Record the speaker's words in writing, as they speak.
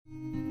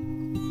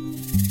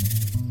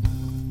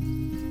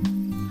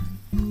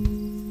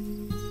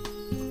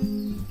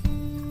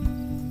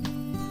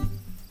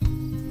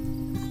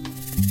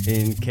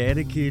En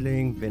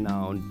kattekilling ved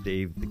navn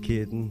Dave the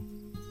Kitten.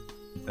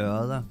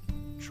 Ørder,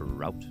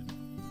 trout,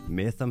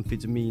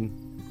 methamfetamin,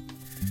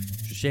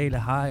 sociale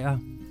hajer,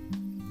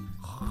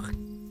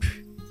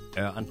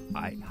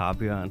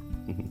 harbjørn.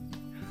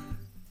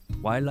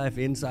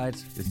 Wildlife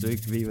Insights. Hvis du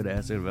ikke ved, hvad det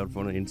er, så kan du være, du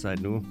får noget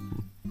insight nu.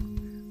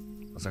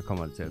 Og så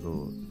kommer det til at gå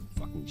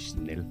fucking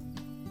snel.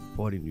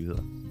 Hurtige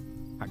nyheder.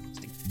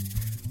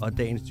 Og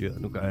dagens dyr.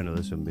 Nu gør jeg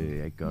noget, som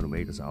jeg ikke gør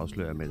normalt, og så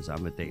afslører jeg med det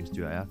samme, hvad dagens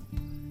dyr er.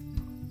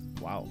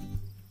 Wow.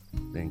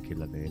 Det er en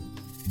killer whale.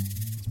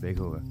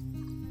 Spækhugger.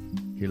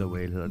 Killer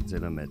whale hedder den,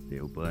 selvom at det er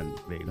jo både en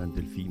whale og en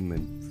delfin, men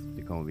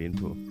det kommer vi ind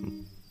på.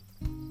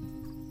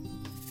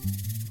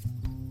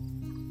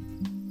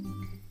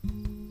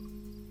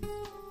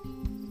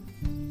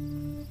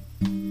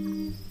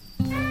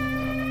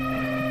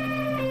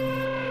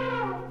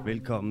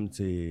 Velkommen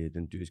til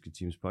Den Dyriske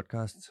Teams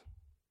podcast.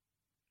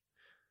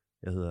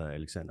 Jeg hedder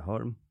Alexander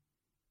Holm.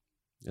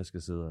 Jeg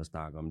skal sidde og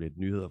snakke om lidt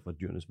nyheder fra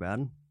dyrenes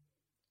verden.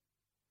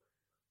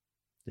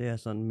 Det er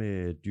sådan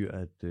med dyr,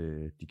 at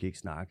de kan ikke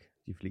snakke,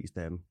 de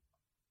fleste af dem.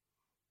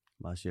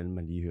 Meget sjældent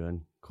man lige hører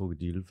en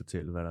krokodille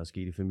fortælle, hvad der er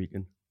sket i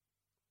familien.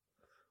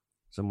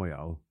 Så må jeg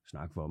jo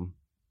snakke for dem.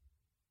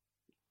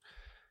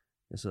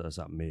 Jeg sidder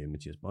sammen med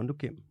Mathias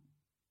Bondokim.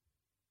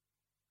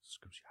 Så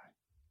skal du sige hej.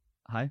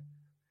 Hej.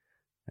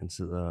 Han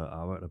sidder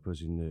og arbejder på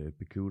sin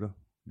computer,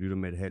 lytter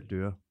med et halvt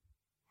øre.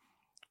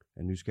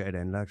 Er nysgerrigt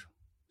anlagt,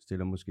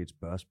 stiller måske et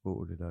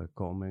spørgsmål, eller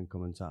kommer med en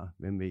kommentar.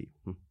 Hvem ved?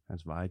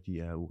 Hans veje, de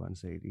er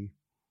urensagelige.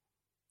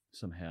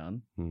 Som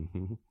herren.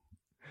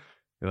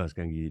 Jeg vil også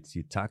gerne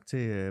sige tak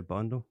til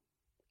Bondo.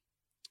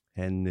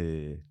 Han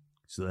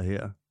sidder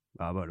her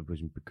og arbejder på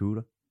sin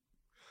computer.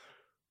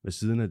 Ved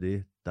siden af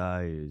det,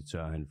 der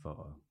sørger han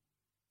for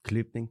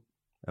klipning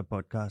af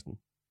podcasten.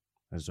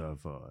 Han sørger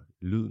for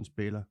lyden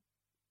spiller,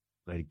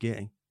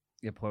 redigering.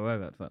 Jeg prøver i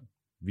hvert fald.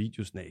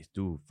 Videosnas,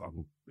 du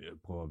fucking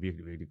prøver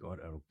virkelig, virkelig godt.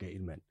 Er du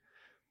gal, mand?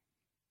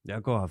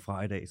 Jeg går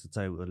herfra i dag, så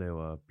tager jeg ud og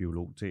laver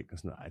biologting og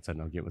sådan noget. Ej, jeg tager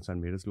nok hjem og tager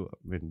en middagslur,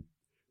 men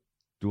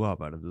du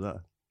arbejder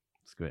videre.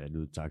 Så skal jeg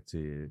lyde tak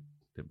til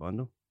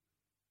Bondo.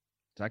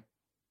 Tak.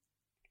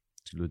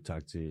 Jeg skal lyde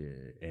tak til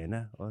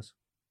Anna også.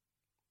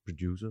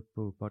 Producer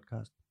på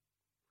podcast.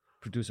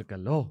 Producer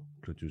galore.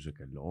 Producer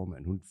galore,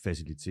 mand. Hun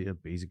faciliterer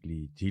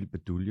basically hele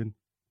baduljen.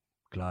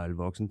 Klarer alle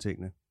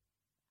voksentingene.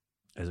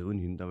 Altså uden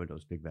hende, der vil der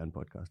også ikke være en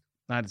podcast.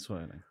 Nej, det tror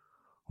jeg ikke.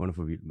 Hun er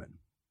for vild, mand.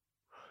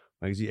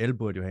 Man kan sige, at alle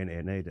burde jo have en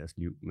Anna i deres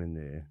liv, men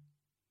der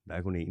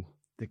er kun én.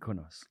 Det er kun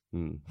os.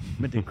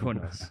 Men det er kun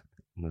os.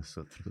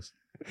 Nosotros.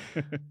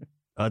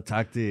 Og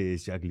tak til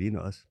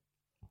Jacqueline også.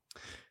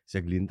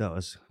 Jacqueline der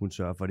også, hun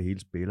sørger for, at det hele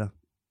spiller.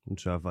 Hun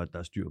sørger for, at der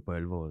er styr på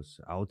alle vores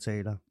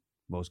aftaler,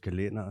 vores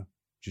kalender,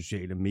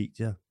 sociale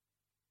medier,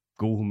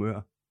 god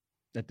humør.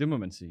 Ja, det må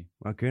man sige.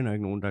 Man kender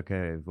ikke nogen, der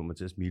kan få mig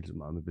til at smile så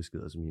meget med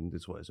beskeder som hende.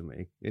 Det tror jeg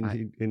simpelthen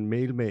ikke. En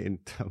mail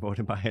med hvor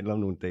det bare handler om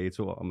nogle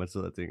datoer, og man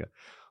sidder og tænker,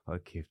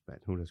 hold kæft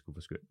mand, hun er sgu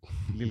for skøn.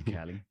 Lille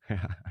kærling.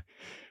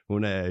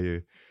 Hun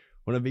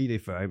er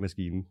VD40 i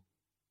maskinen.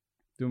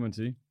 Det må man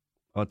sige.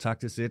 Og tak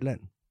til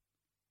Zetland,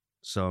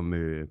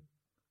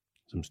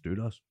 som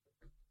støtter os.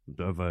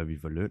 Derfor er vi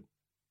for løn.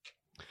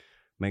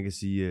 Man kan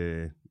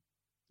sige,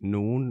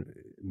 nogle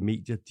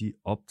medier, de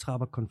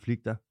optrapper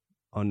konflikter,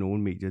 og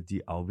nogle medier,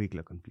 de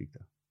afvikler konflikter.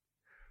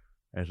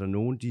 Altså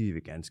nogle, de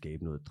vil gerne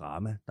skabe noget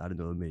drama. Der er det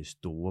noget med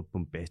store,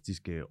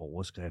 bombastiske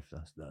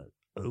overskrifter. Sådan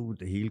noget,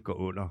 det hele går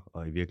under,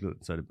 og i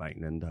virkeligheden, så er det bare en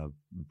eller anden, der har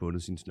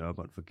bundet sin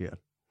snørebånd forkert.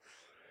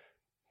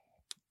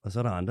 Og så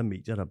er der andre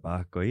medier, der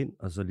bare går ind,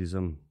 og så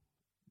ligesom,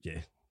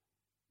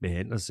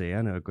 behandler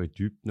sagerne, og går i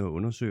dybden og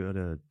undersøger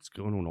det, og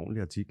skriver nogle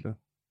ordentlige artikler.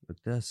 Og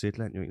der er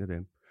Zetland jo en af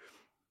dem.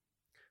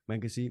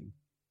 Man kan sige,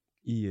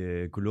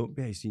 i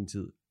Colombia i sin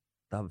tid,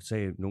 der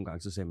sagde nogle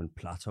gange, så sagde man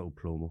plata og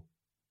plomo.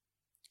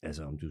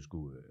 Altså om du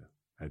skulle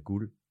have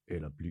guld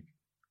eller bly.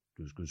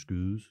 Du skulle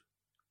skydes,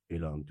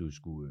 eller om du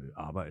skulle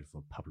arbejde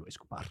for Pablo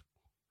Escobar.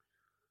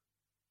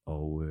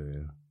 Og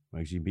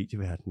man kan sige, i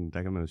medieverdenen,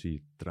 der kan man jo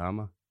sige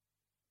drama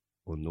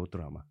og no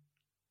drama.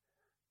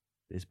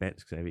 Det er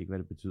spansk, så jeg ved ikke, hvad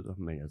det betyder,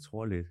 men jeg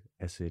tror lidt,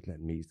 at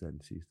Zetland mest af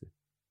den sidste.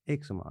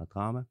 Ikke så meget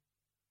drama,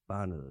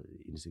 bare noget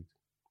indsigt.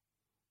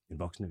 En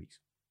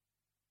voksenavis.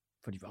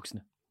 For de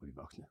voksne. For de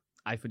voksne.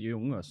 Ej, for de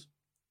unge også.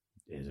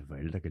 Det er altså for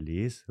alle, der kan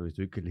læse. Og hvis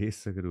du ikke kan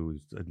læse, så kan du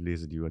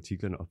læse de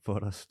artiklerne op for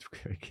dig. Så du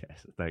kan ikke,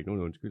 altså, der er ikke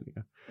nogen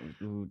undskyldninger.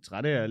 Du er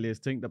træt af at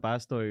læse ting, der bare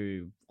står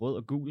i rød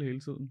og gul hele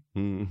tiden.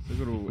 Så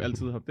kan du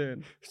altid hoppe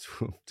derind. Hvis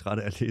du er træt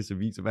af at læse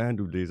avis, så hver gang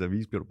du læser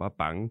avis, bliver du bare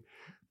bange.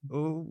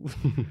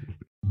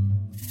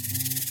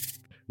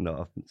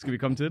 Nå. Skal vi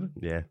komme til det?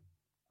 Ja.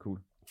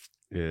 Cool.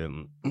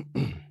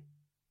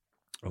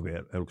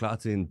 Okay, er du klar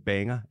til en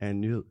banger af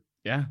en nyhed?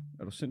 Ja,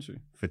 er du sindssyg?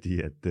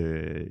 Fordi at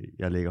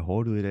jeg lægger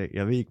hårdt ud i dag.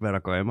 Jeg ved ikke, hvad der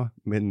gør af mig,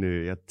 men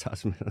jeg tager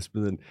simpelthen og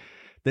smider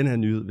den her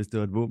nyhed. Hvis det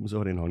var et våben, så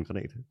var det en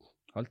håndgranat.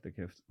 Hold da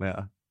kæft.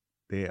 Ja,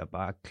 det er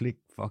bare klik,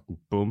 fucking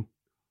bum.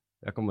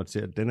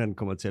 Den her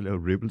kommer til at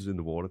lave ripples in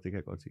the water, det kan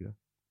jeg godt sige dig.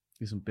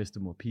 Ligesom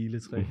bedstemor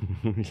piletræ.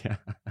 Ja.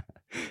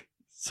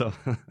 Så,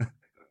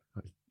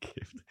 hold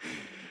kæft.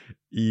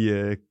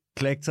 I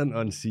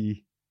Clacton-on-Sea,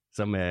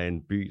 som er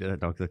en by, der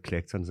nok hedder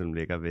Clacton, som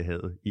ligger ved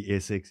havet i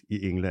Essex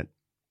i England.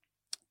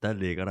 Der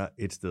ligger der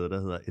et sted,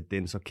 der hedder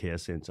Edensor Care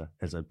Center,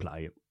 altså et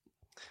plejehjem.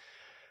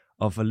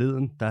 Og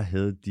forleden, der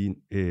havde de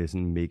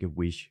sådan en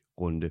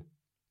Make-A-Wish-runde,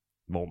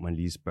 hvor man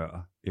lige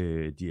spørger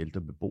de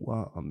ældre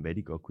beboere om, hvad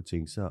de godt kunne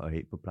tænke sig at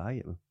have på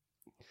plejehjemmet.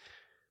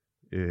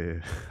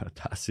 Og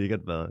der har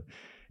sikkert været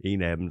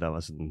en af dem, der var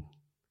sådan,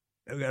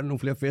 jeg vil gerne nogle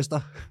flere fester.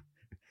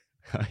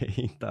 Og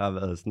en, der har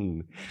været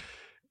sådan,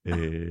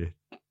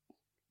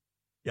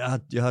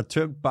 jeg har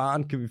tømt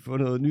baren, kan vi få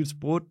noget nyt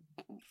sprut?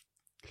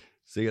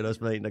 Sikkert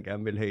også været en, der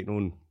gerne vil have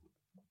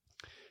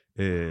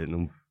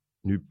nogle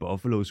nye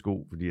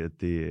Buffalo-sko, fordi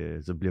at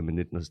så bliver man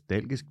lidt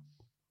nostalgisk.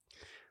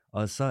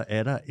 Og så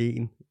er der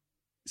en,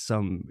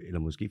 eller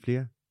måske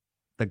flere,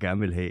 der gerne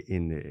vil have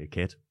en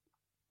kat.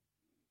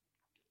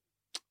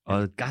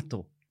 Og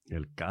gatto.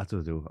 El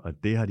gato, du.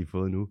 Og det har de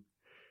fået nu.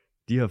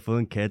 De har fået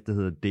en kat, der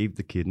hedder Dave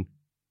the Kitten.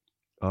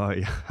 Og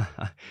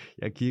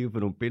jeg kigger på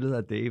nogle billeder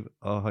af Dave,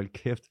 og hold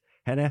kæft,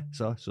 han er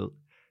så sød.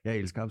 Jeg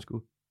elsker ham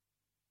sgu.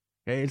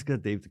 Jeg elsker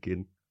Dave the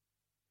Kitten.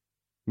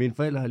 Mine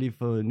forældre har lige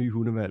fået en ny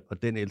hundevalp,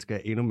 og den elsker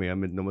jeg endnu mere.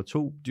 Men nummer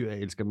 2 dyr, jeg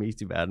elsker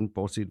mest i verden,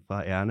 bortset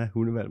fra Erna,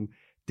 hundevalpen,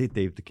 det er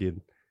Dave the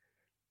Kitten.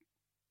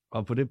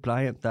 Og på det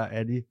plejehjem, der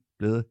er de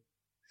blevet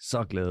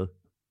så glade.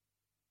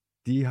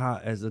 De har,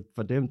 altså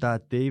for dem, der er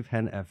Dave,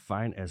 han er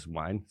fine as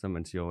wine, som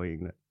man siger over i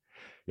England.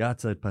 Jeg har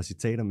taget et par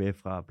citater med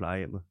fra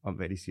plejehjemmet, om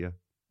hvad de siger.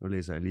 Nu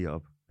læser jeg lige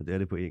op, og det er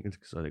det på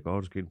engelsk, så det er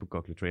godt, du skal ind på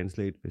Google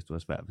Translate, hvis du har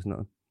svært ved sådan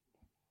noget.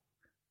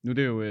 Nu er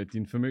det jo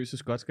din famøse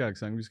skotske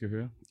accent, vi skal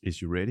høre. Is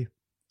you ready?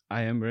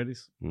 I am ready.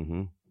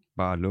 Mm-hmm.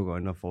 Bare luk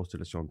øjnene og forestil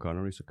dig Sean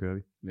Connery, så kører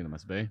vi. Lænder mig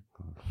tilbage.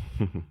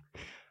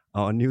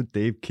 Our new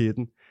Dave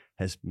Kitten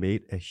has made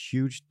a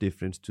huge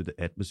difference to the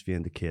atmosphere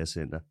in the care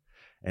center,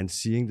 and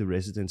seeing the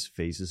residents'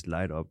 faces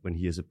light up when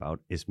he is about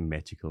is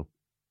magical.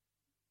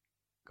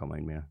 Kommer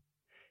ind mere.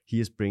 He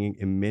is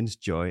bringing immense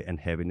joy and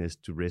happiness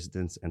to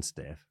residents and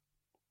staff.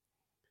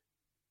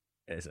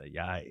 Altså,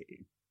 jeg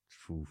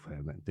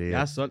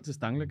er solgt til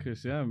Stangler,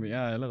 Chris. Jeg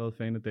er allerede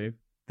fan af Dave.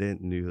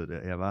 Den nyhed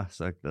der. Jeg var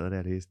så glad, da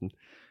jeg læste den.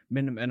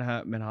 Men man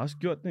har også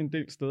gjort det en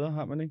del steder,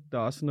 har man ikke? Der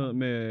er også noget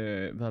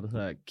med, hvad det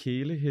hedder,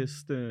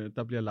 kæleheste,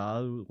 der bliver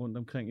lejet ud rundt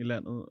omkring i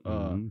landet,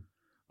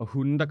 og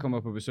hunde, der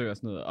kommer på besøg og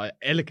sådan noget. Og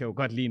alle kan jo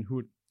godt lide en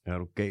hund. Ja,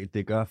 du galt.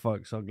 Det gør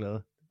folk så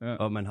glade. Ja.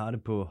 Og man har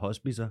det på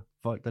hospicer.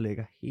 Folk, der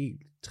ligger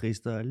helt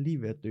triste og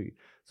lige ved at dø.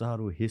 Så har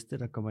du heste,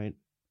 der kommer ind.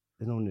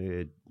 Det er nogle,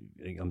 jeg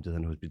ved ikke om det hedder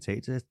en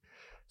hospitalshest,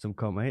 som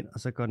kommer ind, og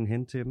så går den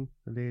hen til dem.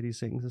 Så ligger de i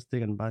sengen, så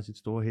stikker den bare sit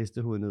store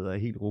hestehoved ned og er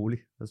helt rolig.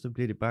 Og så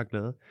bliver de bare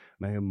glade.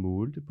 Man kan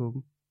måle det på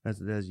dem.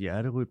 Altså deres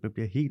hjerterytme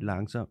bliver helt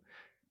langsom.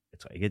 Jeg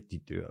tror ikke, at de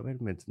dør,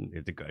 vel? Men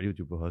sådan, det gør de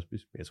jo på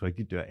hospice. Men jeg tror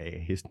ikke, de dør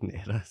af hesten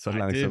er der. Så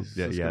langsomt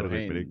bliver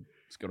hjerterytme ikke.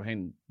 Skal du have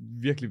en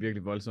virkelig,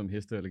 virkelig voldsom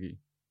hesteallergi?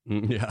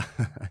 Ja,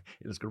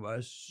 eller skal du bare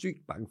være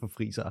sygt bange for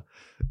friser.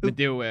 Men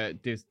det er jo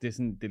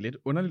det er lidt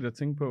underligt at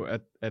tænke på,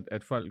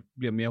 at folk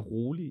bliver mere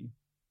rolige,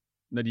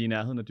 når de er i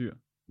nærheden af dyr.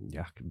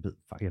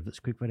 Jeg ved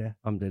sgu ikke, hvad det er.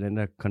 Om det er den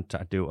der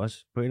kontakt. Det er jo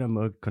også på en eller anden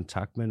måde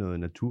kontakt med noget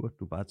natur,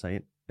 du bare tager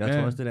ind. Jeg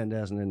tror også, det er den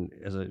der sådan en,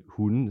 altså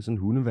sådan en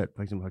hundevalp,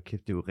 for eksempel,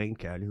 kæft, det er jo ren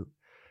kærlighed.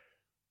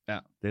 Ja.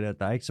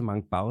 Der er ikke så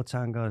mange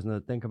bagtanker og sådan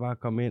noget. Den kan bare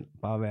komme ind,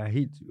 bare være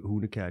helt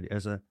hundekærlig.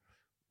 Altså,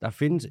 der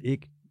findes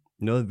ikke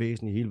noget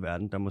væsen i hele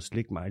verden, der må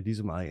slikke mig lige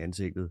så meget i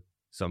ansigtet,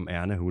 som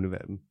Erna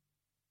hundevalpen.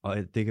 Og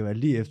det kan være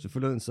lige efter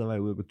forleden, så var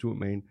jeg ude og gå tur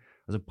med hende,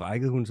 og så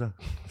brækkede hun sig,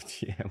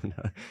 fordi hun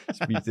havde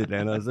spist et eller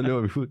andet, og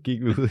så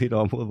gik vi ud i et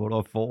område, hvor der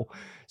var får,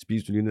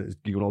 spiste lige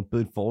ned, gik hun over og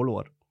bed en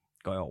forlort,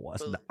 går jeg over, og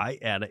sådan, ej,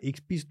 er der ikke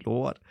spist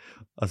lort?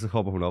 Og så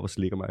hopper hun op og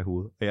slikker mig i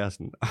hovedet, og jeg er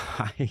sådan,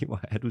 ej, hvor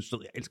er du sød,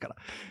 jeg elsker dig.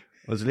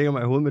 Og så ligger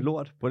mig i hovedet med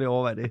lort, prøv lige at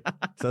overveje det,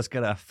 så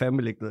skal der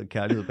fandme ligge noget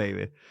kærlighed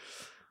bagved.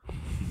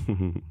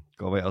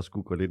 Godt, jeg også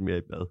skulle gå lidt mere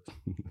i bad.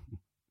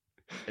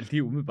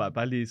 Lige umiddelbart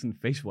bare lige sådan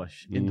face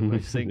wash, inden du var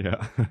i seng. Ja.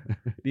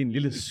 Lige en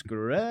lille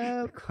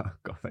scrub.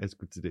 Godt, jeg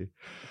skulle til det.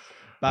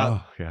 Bare,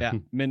 ja.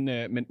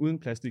 Men uden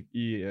plastik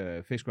i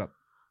face scrub.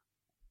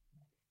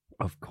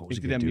 Of course.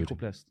 Ikke det der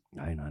mikroplast.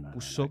 Nej.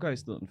 Brug sukker i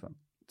stedet for.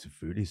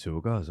 Selvfølgelig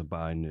sukker, og så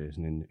bare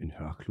sådan en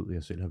hørklud,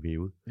 jeg selv har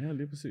vævet. Ja,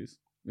 lige præcis.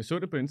 Jeg så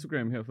det på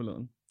Instagram her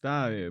forleden.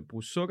 Der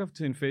brug sukker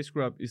til en face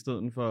scrub, i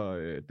stedet for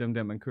dem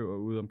der, man køber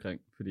ude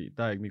omkring. Fordi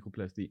der er ikke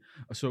mikroplast i.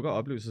 Og sukker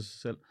opløser sig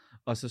selv.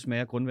 Og så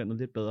smager grundvandet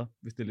lidt bedre,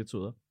 hvis det er lidt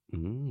sødere.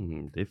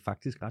 Det er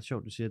faktisk ret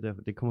sjovt, du siger det.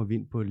 Det kommer vi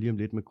ind på lige om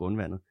lidt med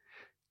grundvandet.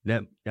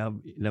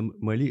 Lad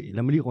mig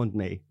lige runde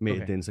den af med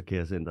Edensor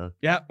Care Centeret.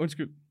 Ja,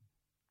 undskyld.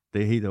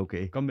 Det er helt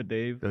okay. Kom med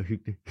Dave. Det var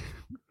hyggeligt.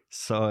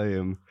 Så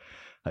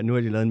nu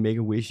har de lavet en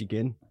Make-A-Wish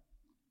igen.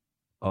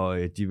 Og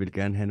de vil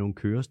gerne have nogle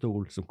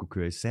kørestol, som kunne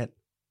køre i sand,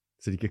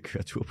 så de kan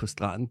køre tur på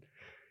stranden.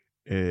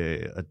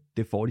 Og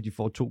det får de. De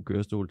får 2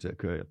 kørestole til at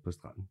køre på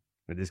stranden.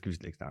 Men det skal vi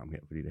slet ikke snakke om her,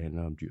 fordi det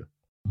handler om dyr.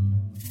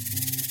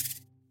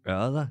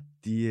 Ørder,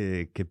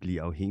 de kan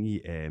blive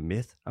afhængige af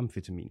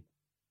methamfetamin.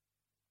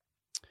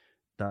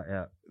 Der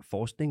er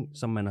forskning,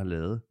 som man har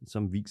lavet,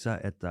 som viser,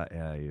 at der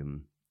er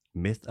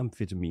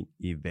methamfetamin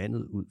i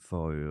vandet ud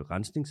for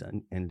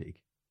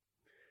rensningsanlæg.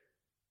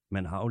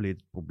 man har jo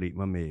lidt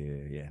problemer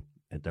med,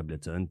 at der bliver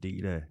taget en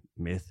del af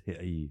meth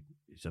her i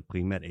så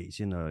primært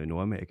Asien og i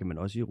Nordamerika, men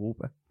også i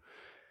Europa.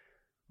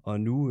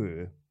 Og nu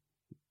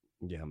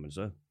har man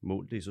så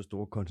målt det i så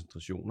store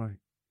koncentrationer.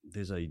 Det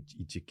er så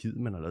i Tjekkiet,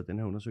 man har lavet den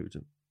her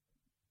undersøgelse.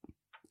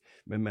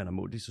 Men man har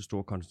målt det i så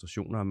store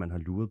koncentrationer, og man har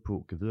luret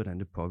på, kan vide, hvordan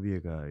det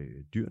påvirker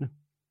dyrene.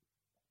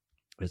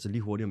 Altså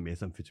lige hurtigt om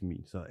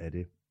methamfetamin, så er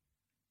det...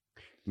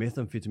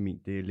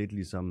 Methamfetamin, det er lidt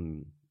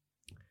ligesom...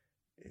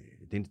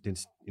 Det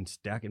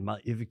er en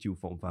meget effektiv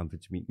form for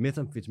amfetamin.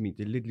 Methamfetamin,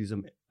 det er lidt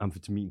ligesom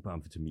amfetamin på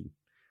amfetamin.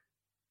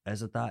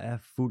 Altså, der er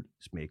fuld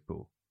smæk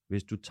på.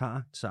 Hvis du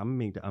tager samme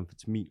mængde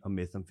amfetamin og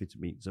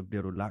methamfetamin, så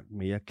bliver du langt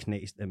mere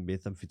knast af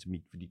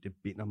methamfetamin, fordi det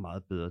binder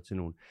meget bedre til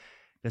nogle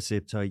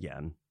receptorer i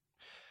hjernen.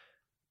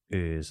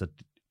 Så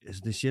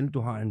det er sjældent, du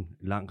har en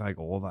lang række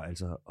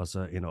overvejelser, og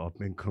så ender op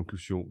med en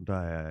konklusion, der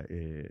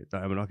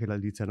er man nok heller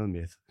lige tage noget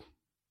meth.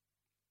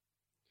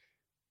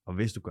 Og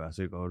hvis du gør,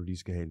 så kan du lige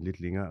skal have en lidt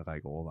længere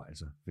række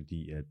overvejelser,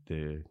 fordi at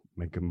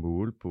man kan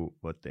måle på,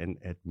 hvordan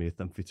at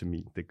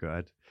methamfetamin, det gør,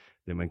 at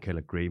det man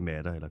kalder gray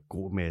matter, eller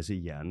grå masse i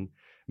hjernen,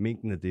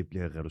 mængden af det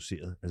bliver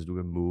reduceret. Altså du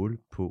kan måle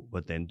på,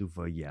 hvordan du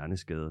får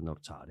hjerneskade, når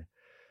du tager det.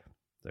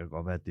 Så det kan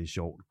godt være, at det er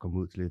sjovt at komme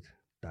ud til lidt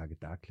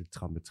dak, lidt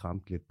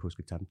trampe, lidt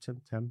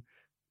påske-tam.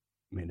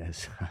 Men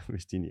altså,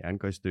 hvis din hjerne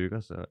går i stykker,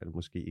 så er det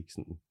måske ikke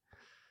sådan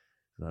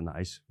så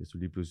nice, hvis du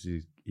lige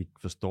pludselig ikke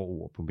forstår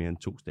ord på mere end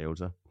 2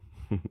 stavelser.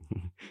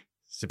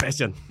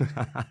 Sebastian.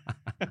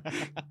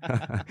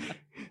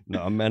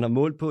 Nå, man har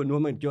målt på, nu har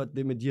man gjort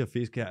det med de her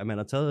fisk her, at man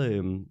har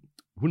taget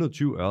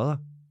 120 ørder,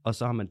 og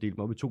så har man delt dem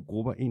op i 2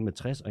 grupper, en med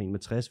 60 og en med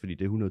 60, fordi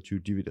det er 120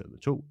 divideret med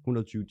 2,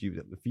 120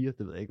 divideret med 4,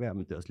 det ved jeg ikke hvad,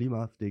 men det er også lige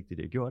meget, for det er ikke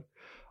det er gjort.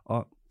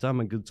 Og så har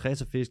man givet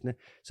 60 af fiskene,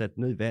 sat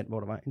ned i vand, hvor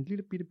der var en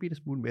lille bitte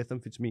smule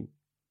methamfetamin,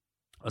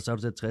 og så har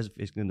du sat 60 af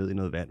fiskene ned i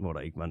noget vand, hvor der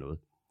ikke var noget.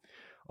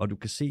 Og du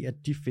kan se,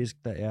 at de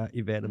fisk, der er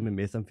i vandet med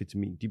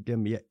methamfetamin, de bliver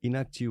mere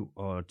inaktive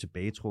og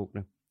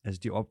tilbagetrukne.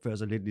 Altså de opfører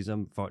sig lidt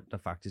ligesom folk, der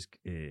faktisk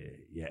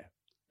er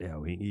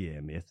afhængige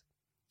af meth.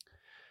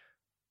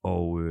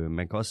 Og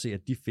man kan også se,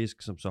 at de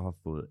fisk, som så har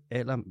fået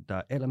der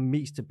er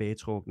allermest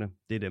tilbagetrukne,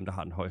 det er dem, der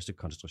har den højeste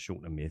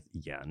koncentration af meth i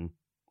hjernen.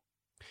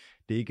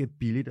 Det er ikke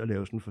billigt at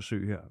lave sådan et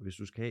forsøg her. Hvis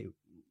du skal have,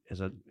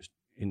 altså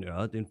en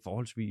ørred, det er en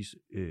forholdsvis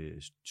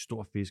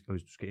stor fisk, og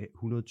hvis du skal have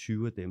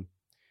 120 af dem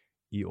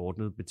i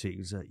ordnede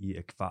betingelser i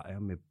akvarier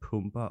med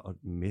pumper og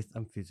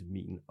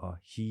methamfetamin og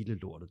hele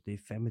lortet, det er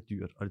fandme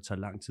dyrt, og det tager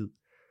lang tid.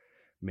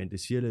 Men det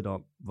siger lidt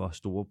om, hvor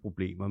store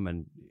problemer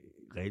man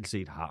reelt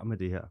set har med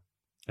det her.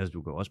 Altså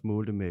du kan også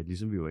måle det med,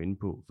 ligesom vi var inde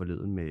på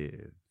forleden, med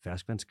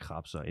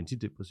ferskvandskrebs og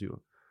antidepressiver,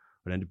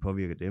 hvordan det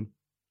påvirker dem.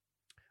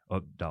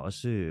 Og der er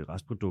også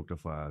restprodukter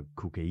fra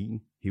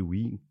kokain,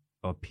 heroin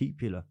og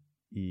p-piller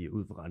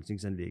ud for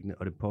rensningsanlæggene,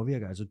 og det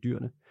påvirker altså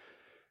dyrene.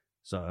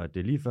 Så det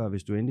er lige før,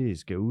 hvis du endelig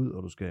skal ud,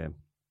 og du skal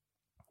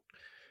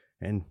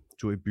have en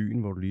tur i byen,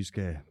 hvor du lige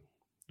skal,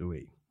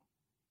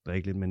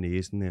 drikke lidt med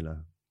næsen,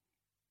 eller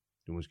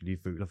du måske lige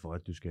føler for,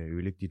 at du skal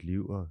ødelægge dit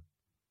liv, og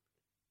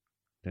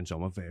den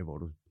sommerferie, hvor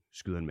du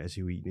skyder en masse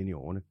heroin ind i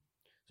årene.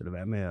 Så det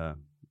er med at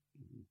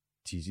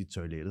tisse i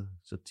toilettet.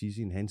 Så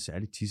have en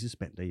særlig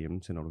tissespand derhjemme,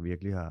 til når du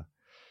virkelig har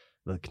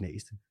været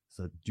knast.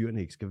 Så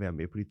dyrene ikke skal være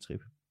med på dit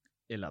trip.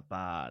 Eller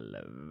bare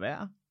lade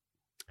være.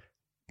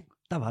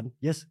 Der var den,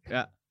 yes.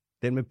 Ja.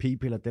 Den med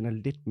p-piller, den er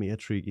lidt mere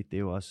tricky. Det er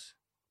jo også,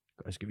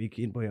 skal vi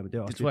ikke ind på her, men det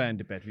er også det tror jeg er en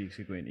debat, vi ikke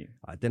skal gå ind i.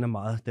 Nej, den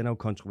er jo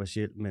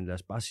kontroversiel, men lad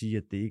os bare sige,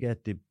 at det ikke er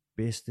det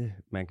bedste,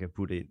 man kan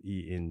putte ind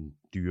i en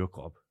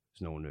dyrekrop.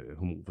 Sådan nogle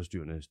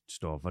hormonforstyrrende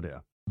stoffer der.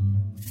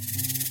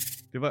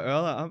 Det var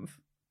ørred og amf.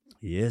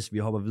 Yes, vi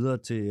hopper videre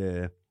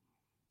til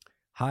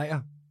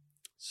hajer,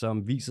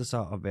 som viser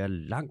sig at være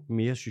langt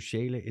mere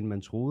sociale, end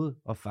man troede,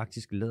 og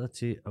faktisk lader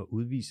til at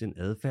udvise en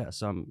adfærd,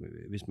 som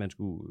hvis man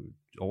skulle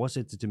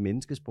oversætte det til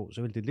menneskesprog,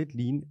 så ville det lidt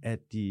ligne, at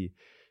de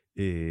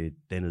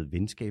dannede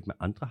venskab med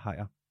andre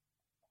hajer.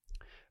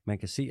 Man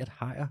kan se, at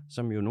hajer,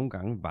 som jo nogle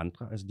gange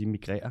vandrer, altså de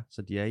migrerer,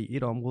 så de er i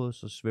et område,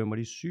 så svømmer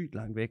de sygt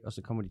langt væk, og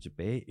så kommer de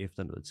tilbage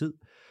efter noget tid.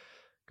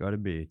 Gør det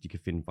med, de kan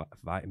finde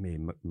vej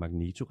med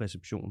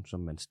magnetoreception, som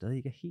man stadig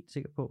ikke er helt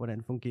sikker på, hvordan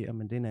det fungerer,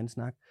 men det er en anden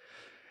snak.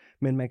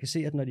 Men man kan se,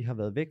 at når de har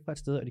været væk fra et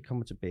sted, og de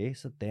kommer tilbage,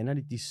 så danner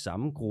de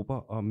samme grupper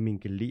og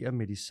minglerer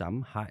med de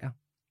samme hajer,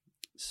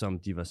 som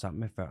de var sammen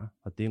med før.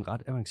 Og det er en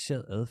ret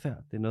avanceret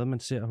adfærd. Det er noget, man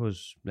ser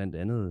hos blandt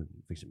andet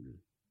for eksempel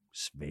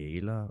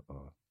svaler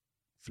og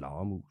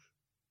flagermus,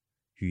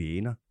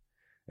 hyæner.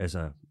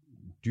 Altså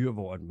dyr,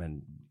 hvor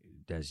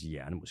deres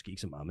hjerne måske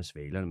ikke så meget med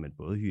svalerne, men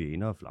både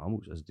hyæner og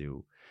flagermus, altså det er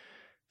jo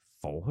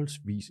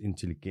forholdsvis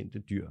intelligente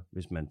dyr,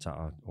 hvis man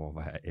tager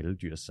overvejer alle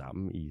dyr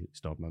sammen i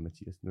stop mig,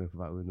 Mathias. Nu er jeg på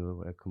vej ud i noget,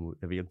 hvor jeg kommer ud.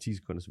 Jeg ved om 10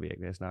 sekunder, så ved jeg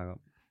ikke, hvad jeg snakker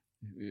om.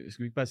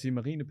 Skal vi ikke bare sige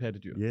marine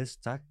pattedyr? Yes,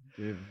 tak.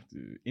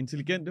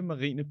 Intelligente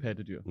marine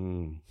pattedyr.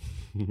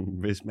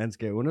 Hvis man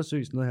skal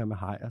undersøge sådan noget her med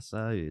hajer,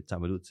 så tager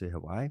man ud til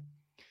Hawaii,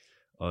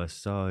 og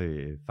så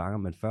fanger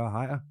man 40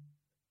 hajer,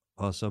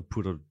 og så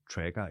putter du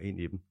tracker ind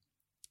i dem.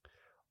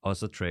 Og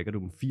så tracker du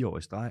dem 4 år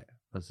i streg,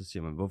 Og så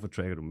siger man, hvorfor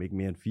tracker du dem ikke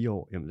mere end 4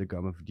 år? Jamen det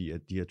gør man, fordi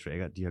at de her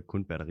tracker, de har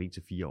kun batteri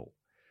til 4 år.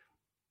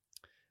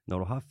 Når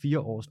du har 4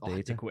 års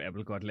data... Det kunne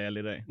Apple godt lære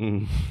lidt af.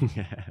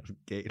 Ja, er du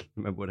galt.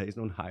 Man burde have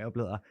sådan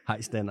nogle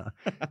hajstandarder.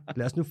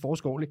 Lad os nu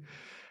forske ordentligt.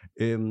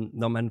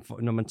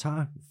 Når man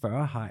tager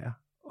 40 hajer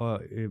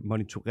og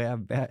monitorerer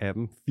hver af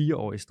dem 4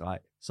 år i streg,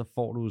 så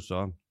får du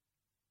så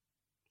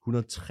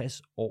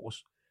 160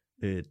 års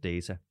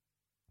data.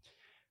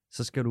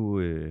 Så skal du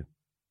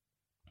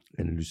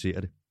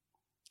analysere det.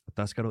 Og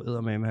der skal du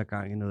eddermame have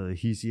gang i noget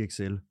his i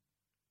Excel.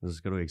 Og så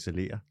skal du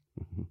excellere.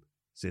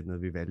 Sæt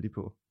noget Vivaldi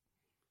på.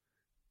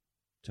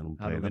 Tag nogle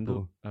briller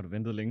på. Har du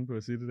ventet længe på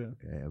at sige det der?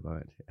 Ja, jeg er bare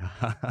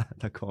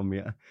vant. Der kommer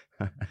mere.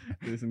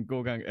 Det er sådan en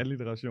god gang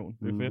alliteration.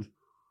 Det er fedt.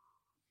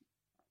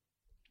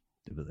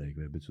 Det ved jeg ikke,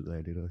 hvad det betyder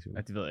alliteration.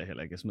 Ja, det ved jeg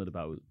heller ikke. Jeg smider det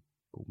bare ud.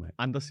 God mand.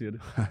 Andre siger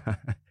det.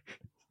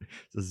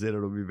 Så sætter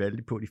du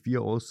Vivaldi på de 4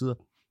 årssider.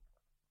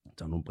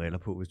 Tag nogle briller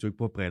på. Hvis du ikke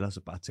bruger briller,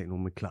 så bare tag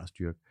nogle med klar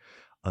styrke.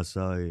 Og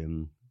så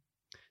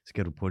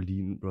skal du prøve at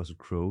ligne Russell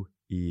Crowe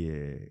i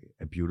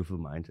A Beautiful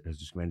Mind. Altså,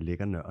 du skal være en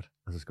lækker nørd,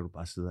 og så skal du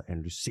bare sidde og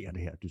analysere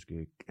det her. Du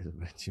skal,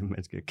 altså,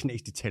 man skal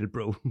knæse de tal,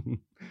 bro.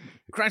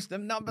 Crash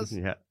them numbers!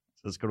 Ja,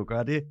 så skal du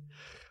gøre det.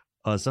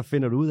 Og så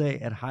finder du ud af,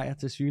 at hajer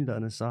til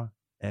synligheden så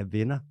er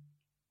venner.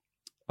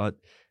 Og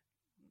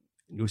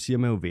nu siger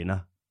man jo venner.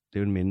 Det er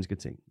jo en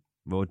mennesketing.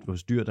 Hvor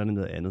styr der er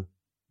noget andet.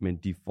 Men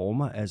de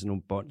former altså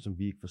nogle bånd, som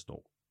vi ikke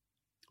forstår.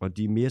 Og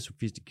de er mere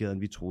sofistikerede, end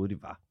vi troede,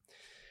 de var.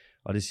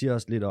 Og det siger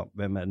også lidt om,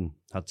 hvad man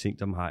har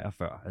tænkt om hajer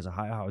før. Altså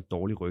hajer har jo et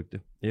dårligt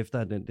rygte. Efter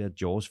at den der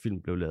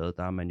Jaws-film blev lavet,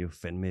 der har man jo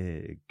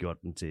fandme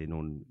gjort den til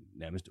nogle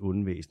nærmest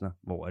onde væsener,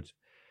 hvor at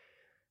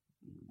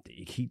det er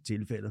ikke helt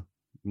tilfældet.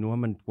 Nu har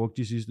man brugt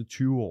de sidste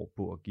 20 år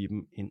på at give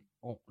dem en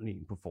ordentlig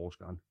en på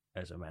forskeren.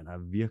 Altså man har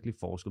virkelig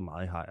forsket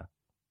meget i hajer.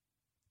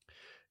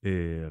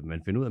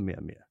 Man finder ud af mere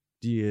og mere.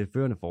 De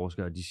førende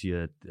forskere, de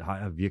siger, at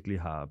hajer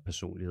virkelig har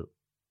personlighed.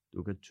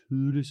 Du kan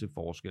tydeligt se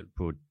forskel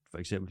på for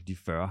eksempel de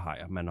 40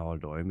 hajer, man har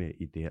holdt øje med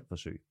i det her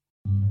forsøg.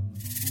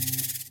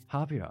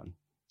 Harpyørn.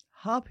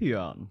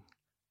 Harpyørn.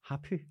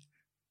 Harpy.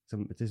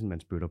 Det er sådan, man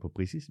spytter på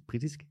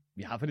britisk.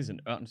 Vi har faktisk en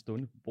ørn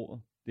stående på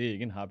bordet. Det er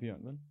ikke en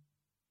harpyørn, vel?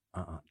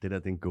 Det der,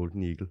 det er en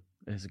golden eagle.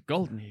 Det er en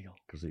golden eagle.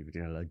 Kan du se,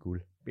 den har lavet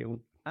guld.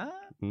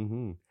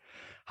 Mm-hmm.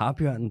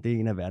 Harpyørnen, det er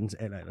en af verdens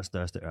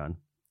allerstørste ørn.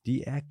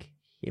 De er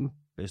kæmpe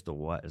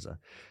store, altså.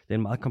 Det er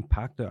en meget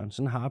kompakt ørn.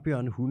 Sådan en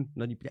harpyørnehund,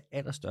 når de bliver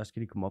allerstørst,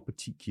 kan de komme op på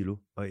 10 kilo.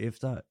 Og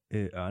efter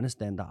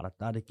ørnestandarder,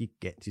 der er det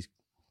gigantisk.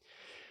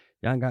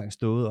 Jeg har engang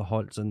stået og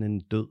holdt sådan en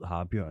død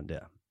harpyørn der.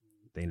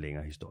 Det er en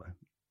længere historie.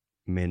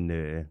 Men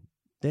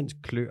dens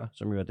klør,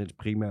 som jo er dens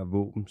primære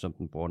våben, som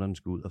den bruger, når den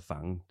skal ud og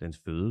fange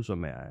dens føde,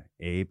 som er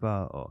aber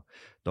og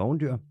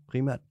dovendyr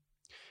primært.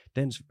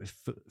 Dens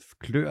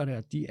klør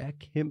der, de er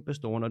kæmpe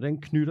store. Når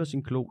den knytter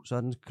sin klo, så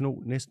er dens klo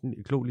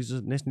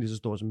næsten lige så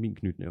stor som min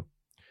knytnæve.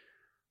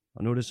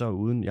 Og nu er det så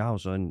uden, jeg har jo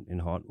så en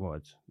hånd, hvor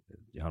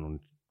jeg har nogle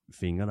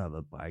fingre, der har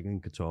været brækket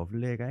en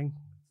kartoffellægger, ikke?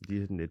 De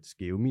er sådan lidt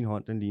skæve. Min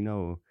hånd, den ligner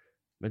jo,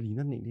 hvad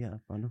ligner den egentlig her,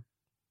 Bondo?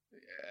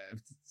 Ja,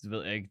 det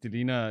ved jeg ikke.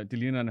 Det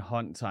ligner en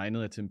hånd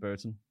tegnet af Tim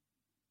Burton.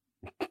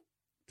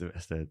 Det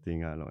værste er, det er ikke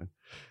engang løgn.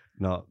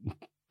 Nå.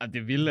 Og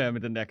det vilde er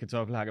med den der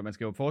kartoffelhakker, man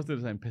skal jo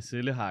forestille sig en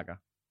persillehakker.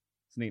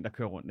 Sådan en, der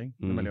kører rundt, ikke?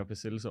 Når man laver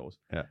persillesauce.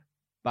 Ja.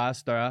 Bare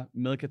større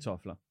med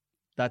kartofler.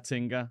 Der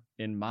tænker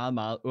en meget,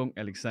 meget ung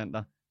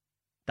Alexander,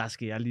 der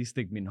skal jeg lige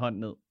stikke min hånd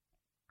ned.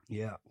 Ja.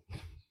 Yeah.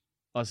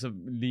 Og så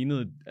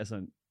lignede,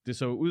 altså, det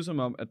så ud som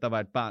om, at der var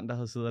et barn, der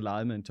havde siddet og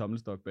leget med en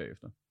tommelstok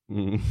bagefter.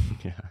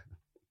 Ja.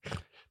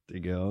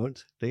 Det gør ondt.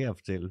 Det kan jeg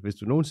fortælle. Hvis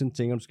du nogensinde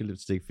tænker, at du skal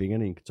stikke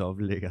fingrene i en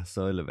kartoffellægger,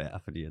 så lad være,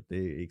 fordi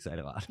det er ikke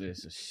særlig rart. Det er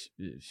så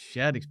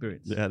shared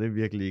experience. Ja, det er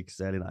virkelig ikke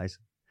særlig nice.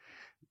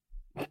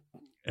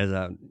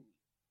 Altså,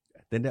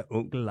 den der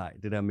onkelleg,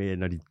 det der med,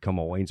 når de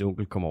kommer over, ens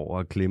onkel kommer over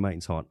og klemmer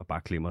ens hånd, og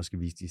bare klemmer og skal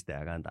vise, de er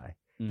stærkere end dig.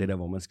 Det der,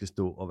 hvor man skal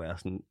stå og være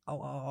sådan,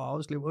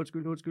 slip,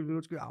 undskyld,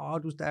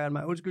 du er stærkere end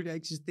mig, undskyld, jeg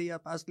eksisterer,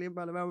 bare slip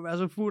mig, lad være med at være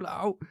så fuld,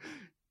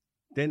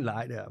 Den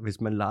leg der,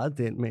 hvis man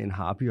legede den med en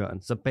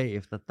harpyørn, så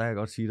bagefter, der kan jeg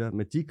godt sige dig,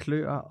 med de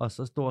klør, og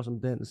så stor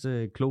som dens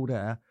klo der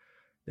er,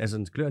 altså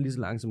den klør lige så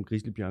lang som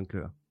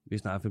grizzlybjørnklør. Vi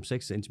snakker 5-6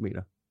 cm.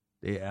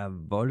 Det er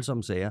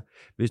voldsomme sager.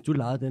 Hvis du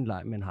legede den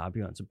leg med en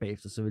harpyørn, så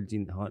bagefter, så vil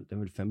din hånd, den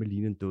vil fandme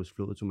ligne en dåse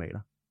flåede tomater.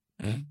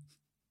 Det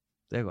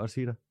kan jeg godt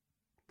sige dig.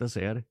 Der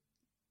sagde jeg det.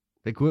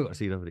 Det kunne jeg godt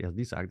sige dig, fordi jeg har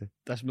lige sagt det.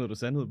 Der smider du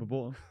sandhed på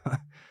bordet.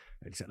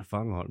 Alexander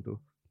fucking hånd, du.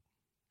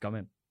 Kom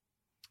ind.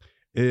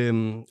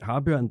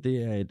 Harpyørn,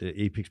 det er et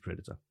apex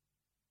predator.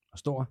 Og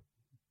stor.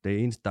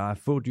 Der er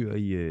få dyr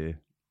i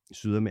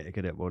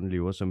Sydamerika, der hvor den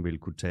lever, som vil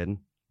kunne tage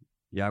den.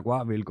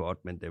 Jaguar vil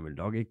godt, men den vil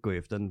nok ikke gå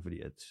efter den, fordi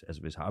at,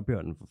 altså, hvis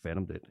harpyørnen får fat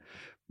om den,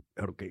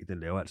 er du galt, den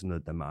laver altså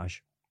noget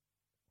damage.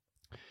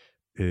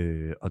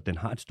 Og den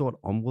har et stort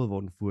område, hvor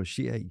den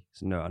fouragerer i,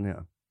 sådan en ørn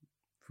her.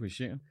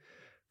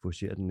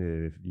 Fouragerer den,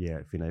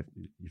 finder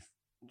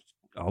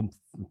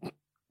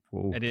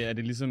wow. Er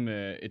det ligesom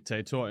et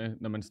territorie,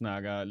 når man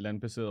snakker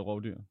landbaseret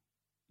rovdyr?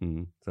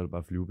 Så er det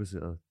bare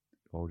flyvebaseret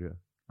rovdyr.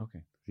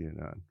 Okay. Fordi den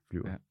ørn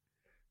flyver. Ja.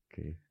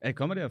 Okay.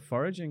 Kommer det af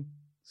foraging?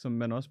 som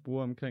man også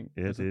bruger omkring?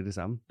 Ja, det er det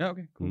samme. Ja,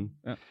 okay, cool.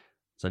 Ja.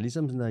 Så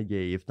ligesom sådan at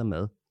jage efter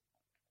mad.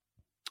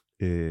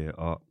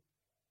 Og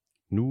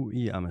nu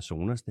i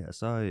Amazonas der,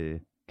 så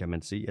kan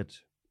man se, at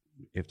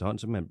efterhånden,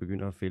 som man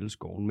begynder at fælde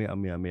skoven mere og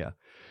mere,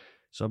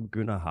 så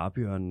begynder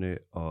harbjørnene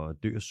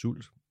at dø af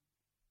sult.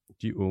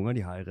 De unger,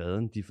 de har i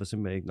reden, de får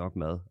simpelthen ikke nok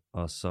mad,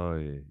 og så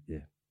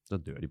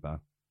dør de bare.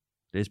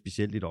 Det er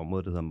specielt et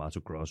område, der hedder Mato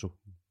Grosso.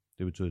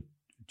 Det betyder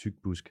tyk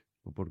busk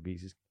på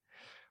portugisisk,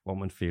 hvor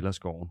man fælder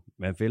skoven.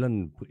 Man fælder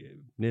den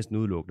næsten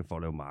udelukkende for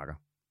at lave marker.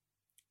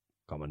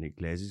 Kommer den helt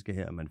klassiske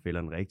her, man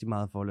fælder den rigtig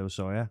meget for at lave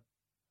soja,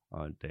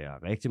 og der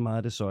er rigtig meget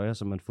af det soja,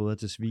 som man fodrer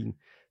til svin,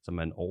 så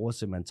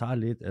man tager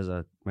lidt,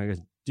 altså man kan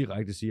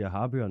direkte sige, at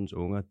harbjørnens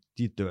unger,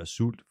 de dør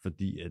sult,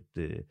 fordi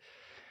at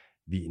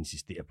vi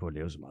insisterer på at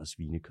lave så meget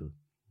svinekød.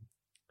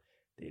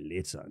 Det er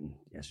lidt sådan,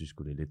 jeg synes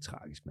sgu det er lidt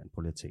tragisk, man.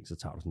 Prøv lige at tænke, så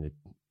tager du sådan lidt,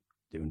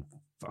 det er jo en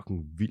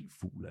fucking vild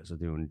fugl, altså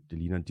det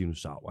ligner en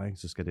dinosaur, ikke?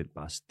 Så skal den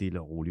bare stille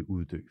og roligt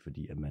uddø,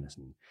 fordi at man er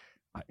sådan,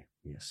 nej,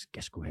 jeg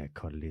skal sgu have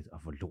kotelet,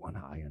 og for loren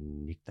har jeg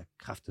nægter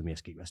kraftet med, jeg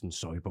skal ikke være sådan en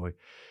soyboy.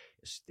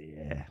 Altså, det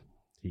er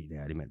helt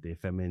ærligt, mand. Det er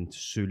fandme en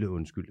sølle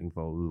undskyldning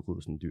for at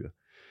udrydde sådan en dyr.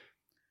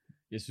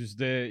 Jeg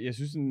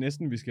synes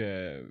næsten,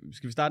 skal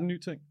vi starte en ny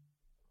ting?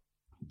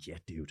 Ja,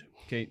 det er jo det.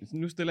 Okay,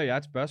 nu stiller jeg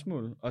et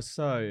spørgsmål, og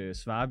så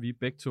svarer vi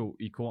begge to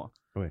i kor.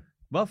 Okay.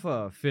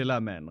 Hvorfor fælder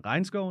man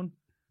regnskoven?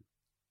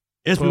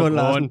 Esben Lund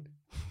Larsen.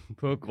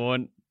 På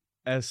grund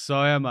af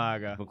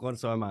sojamarker. På grund af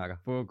sojamarker.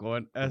 På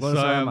grund af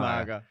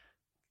sojamarker.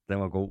 Den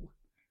var god.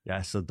 Jeg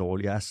er så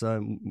dårlig. Jeg er så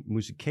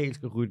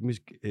musikalsk og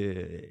rytmisk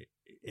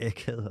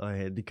akavet og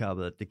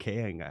handicappet, at det kan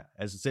jeg ikke engang.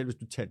 Altså selv hvis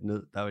du tager den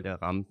ned, der vil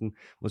jeg ramme den.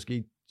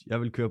 Måske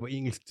jeg vil køre på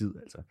engelsk tid,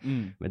 altså.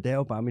 Men det er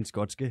jo bare min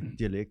skotske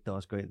dialekt, der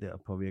også går ind der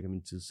og påvirker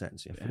min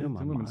tidssans. Jeg føler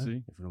mig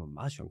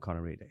meget Sean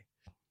Connery i dag.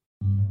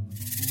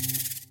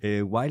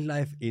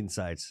 Wildlife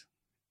Insights.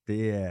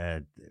 Det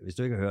er, hvis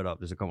du ikke har hørt om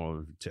det, så kommer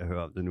du til at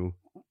høre om det nu.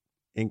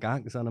 En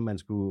gang, så når man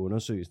skulle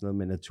undersøge sådan noget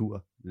med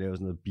natur, lave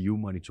sådan noget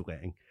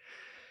biomonitorering,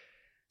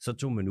 så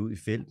tog man ud i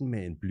felten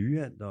med en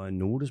blyant og en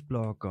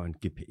notesblok og en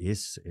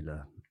GPS,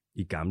 eller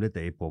i gamle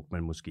dage brugte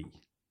man måske,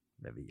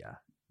 hvad ved jeg,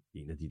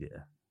 en af de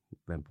der,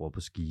 man bruger på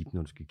skib,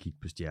 når du skal kigge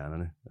på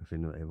stjernerne, og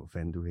finde ud af, hvor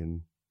fanden du er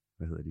henne.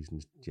 Hvad hedder de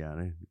sådan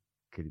stjerne?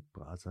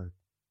 Kalibrator,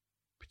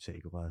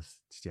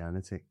 Pythagoras,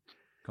 stjerneting.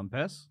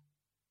 Kompas?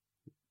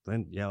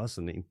 Jeg er også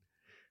sådan en.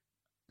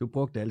 Du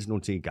brugte alle sådan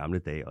nogle ting i gamle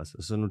dage også,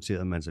 og så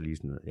noterede man sig lige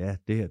sådan noget. Ja,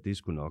 det her, det er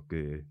sgu nok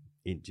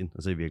Indien,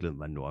 og så i virkeligheden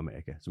var det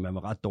Nordamerika. Så man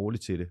var ret dårlig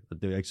til det,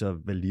 og det var ikke så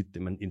validt,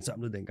 det man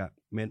indsamlede dengang.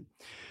 Men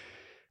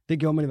det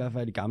gjorde man i hvert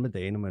fald i gamle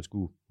dage, når man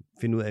skulle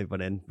finde ud af,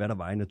 hvad der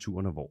var i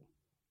naturen og hvor.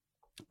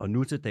 Og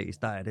nu til dags,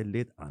 der er det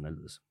lidt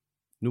anderledes.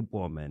 Nu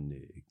bruger man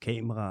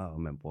kameraer,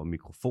 og man bruger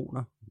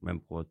mikrofoner,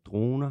 man bruger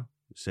droner,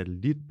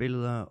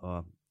 satellitbilleder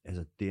og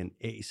altså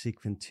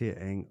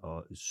DNA-sekventering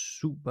og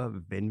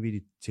super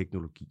vanvittig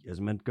teknologi.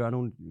 Altså man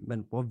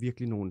bruger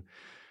virkelig nogle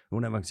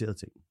avancerede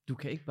ting. Du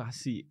kan ikke bare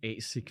sige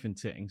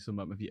A-sekventering, som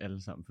om at vi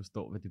alle sammen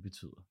forstår, hvad det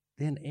betyder.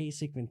 Det er en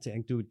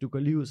A-sekventering. Du går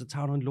lige ud, så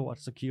tager du en lort,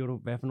 så kigger du,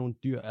 hvad for nogle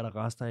dyr er der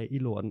rester af i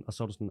lorten, og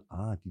så er du sådan,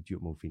 de dyr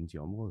må findes i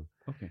området.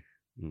 Okay.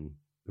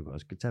 Du kan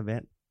også tage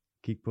vand,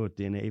 kigge på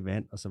DNA i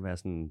vand, og så være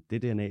sådan,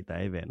 det DNA, der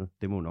er i vandet,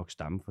 det må nok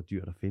stamme fra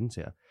dyr, der findes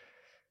her.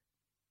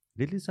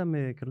 Lidt ligesom,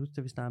 kan du huske,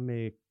 at vi snakkede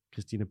med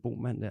Christina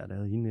Boman der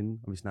havde hende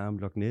inde, og vi snakker om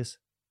Loch Ness,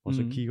 og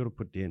så kigger du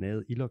på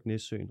DNA'et i Loch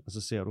Ness-søen, og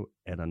så ser du,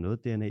 er der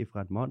noget DNA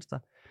fra et monster?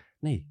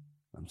 Nej,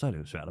 så er det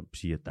jo svært at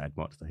sige, at der er et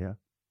monster her.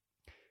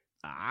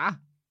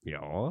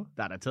 Jo.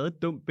 Der er da taget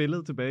et dumt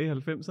billede tilbage i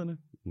 90'erne.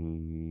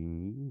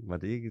 Var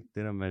det ikke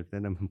det, der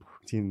man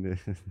brugte i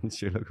en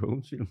Sherlock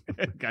Holmes-film?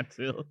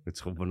 Garanteret. Jeg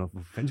tror,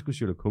 hvor fanden skulle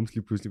Sherlock Holmes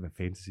lige pludselig være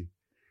fantasy?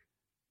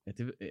 Ja,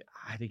 det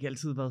har ikke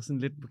altid været sådan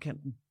lidt på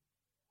kanten.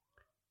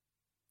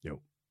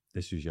 Jo,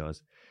 det synes jeg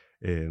også.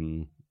 Ja,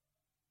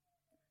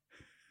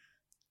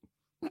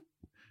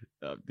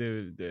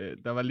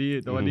 der var lige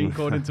en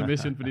kort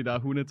intermission, fordi der er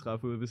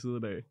hundetræf ude ved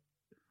siden af.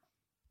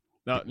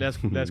 Nå,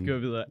 lad os køre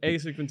videre.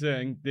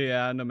 A-sekventering, det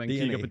er, når man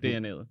kigger på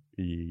DNA'et.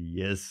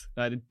 Yes.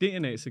 Nej, det er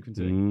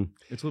DNA-sekventering.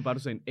 Jeg troede bare, du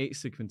sagde en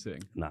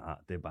A-sekventering. Nej,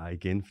 det er bare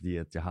igen, fordi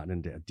at jeg har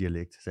den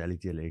der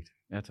særlig dialekt.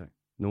 Ja, tak.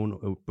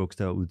 Nogle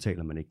bogstaver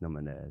udtaler man ikke, når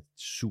man er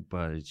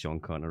super Sean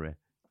Connery.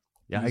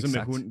 Jeg har ikke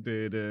sagt... hund,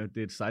 det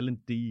er et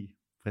silent D.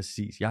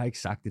 Præcis. Jeg har ikke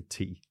sagt et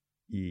T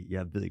i,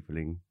 jeg ved ikke hvor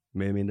længe.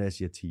 Men mindre jeg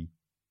siger T.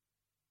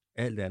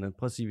 Alt andet.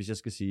 Prøv at sige, hvis jeg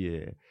skal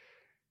sige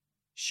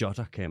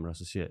shutter camera,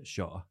 så siger jeg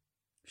shutter.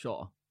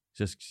 Sure. Hvis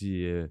jeg skal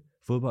sige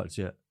fodbold, så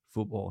siger jeg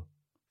fodbold.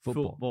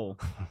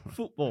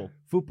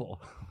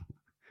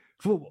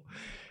 Fodbold.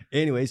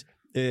 Anyways,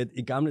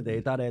 i gamle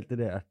dage, der er det alt det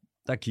der,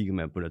 der kiggede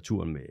man på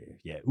naturen med,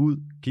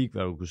 kig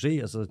hvad du kunne se,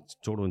 og så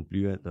tog du en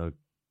blyant og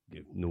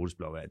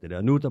notesblok og alt det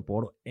der. Nu der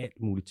bruger du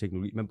alt mulig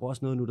teknologi. Man bruger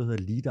også noget nu, der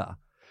hedder LiDAR,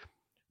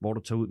 hvor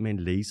du tager ud med en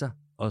laser,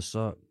 og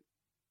så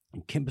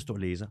en kæmpe stor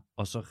laser,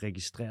 og så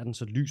registrerer den,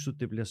 så lyset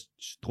det bliver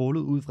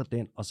strålet ud fra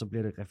den, og så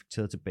bliver det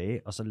reflekteret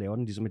tilbage, og så laver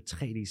den ligesom et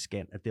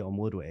 3D-scan af det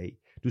område, du er i.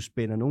 Du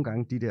spænder nogle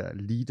gange de der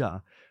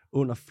LiDAR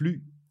under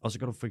fly, og så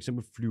kan du for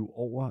eksempel flyve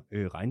over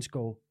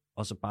regnskov,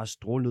 og så bare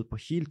stråle ned på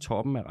hele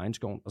toppen af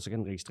regnskoven, og så kan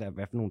den registrere,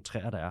 hvad for nogle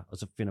træer der er, og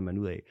så finder man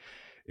ud af,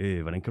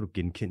 hvordan kan du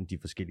genkende de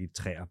forskellige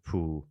træer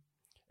på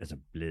altså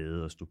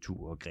blade og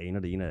struktur og grene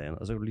og det ene og det andet,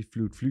 og så kan du lige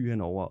flyve et fly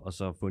henover, og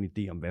så få en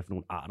idé om, hvad for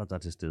nogle arter, der er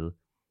til stede.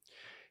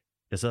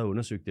 Jeg sad og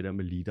undersøgte det der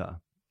med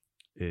lidar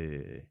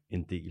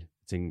en del. Jeg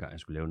tænkte engang, jeg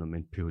skulle lave noget med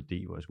en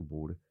Ph.D., hvor jeg skulle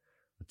bruge det,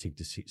 og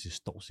tænkte, det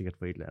står sikkert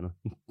for et eller andet.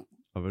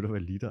 Og ved du, hvad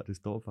lidar det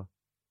står for?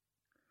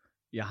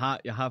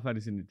 Jeg har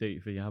faktisk en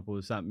idé, for jeg har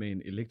boet sammen med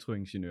en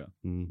elektroingeniør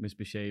med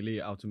speciale i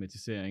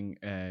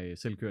automatisering af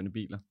selvkørende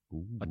biler.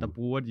 Og der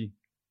bruger de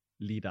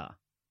lidar.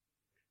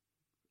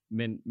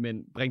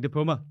 Men bring det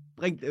på mig.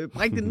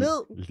 Bring det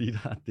ned!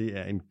 Lidar, det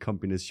er en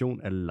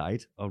kombination af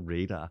light og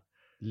radar.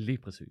 Lige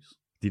præcis.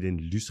 Det er en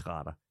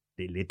lysradar.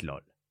 Det er lidt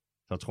lol.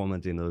 Så tror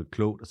man, det er noget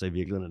klogt, og så i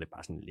virkeligheden er det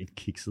bare sådan lidt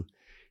kikset.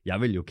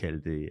 Jeg vil jo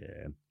kalde det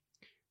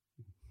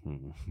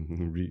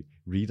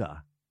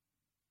radar.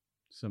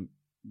 Som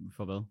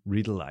for hvad?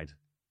 Read-a-light.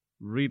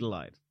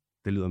 Read-a-light.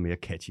 Det lyder mere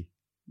catchy.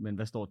 Men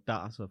hvad står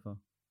der så for?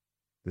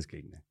 Det skal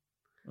ikke med.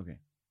 Okay.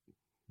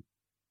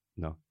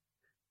 Nå.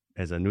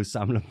 Altså nu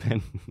samler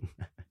man...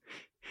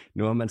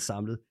 nu har man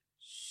samlet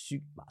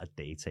sygt meget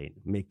data ind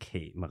med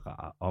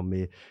kameraer og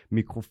med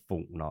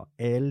mikrofoner og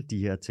alle de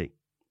her ting.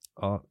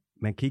 Og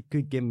man kan ikke gå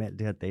igennem alt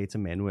det her data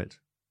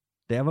manuelt.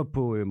 Da jeg var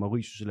på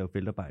Mauritius og lavede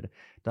feltarbejde,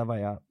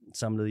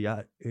 samlede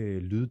jeg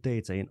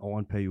lyddata ind over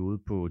en periode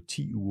på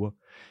 10 uger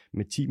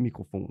med 10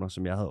 mikrofoner,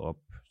 som jeg havde op.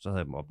 Så havde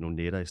jeg dem op nogle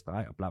netter i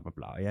streg og bla bla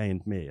bla. Og jeg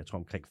endte med, jeg tror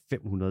omkring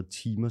 500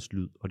 timers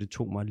lyd, og det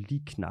tog mig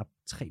lige knap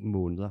 3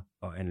 måneder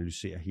at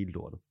analysere hele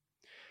lortet.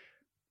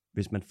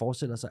 Hvis man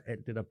forestiller sig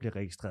alt det, der bliver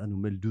registreret nu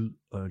med lyd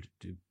og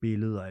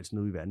billeder og alt sådan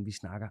noget i verden, vi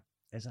snakker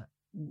altså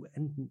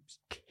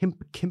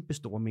kæmpe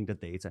store mængder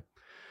data.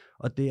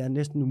 Og det er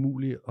næsten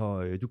umuligt,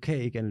 og du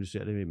kan ikke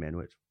analysere det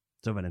manuelt.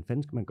 Så hvordan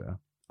fanden skal man gøre?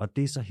 Og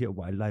det er så her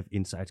Wildlife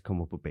Insights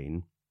kommer på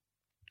banen.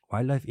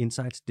 Wildlife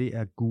Insights, det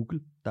er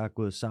Google, der er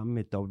gået sammen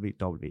med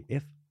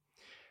WWF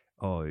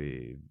og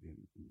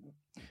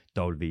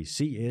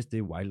WCS, det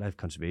er Wildlife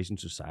Conservation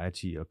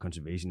Society og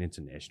Conservation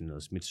International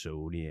og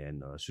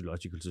Smithsonian og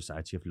Zoological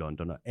Society of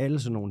London og alle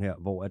sådan nogle her,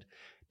 hvor at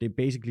det er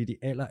basically de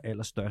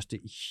allerstørste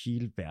i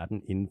hele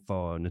verden inden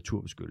for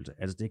naturbeskyttelse.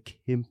 Altså det er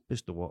kæmpe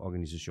store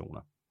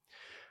organisationer.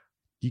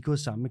 De er gået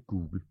sammen med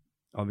Google,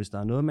 og hvis der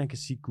er noget, man kan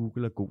sige,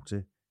 Google er god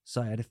til,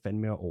 så er det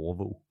fandme at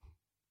overvåge.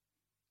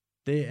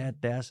 Det er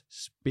deres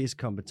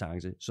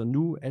spidskompetence. Så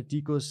nu er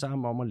de gået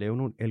sammen om at lave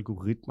nogle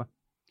algoritmer,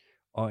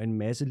 og en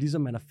masse,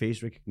 ligesom man har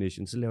face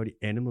recognition, så laver de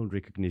animal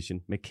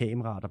recognition med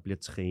kameraer, der bliver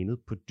trænet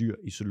på dyr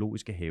i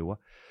zoologiske haver.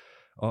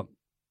 Og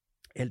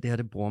alt det her,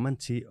 det bruger man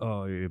til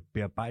at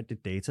bearbejde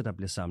det data, der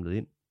bliver samlet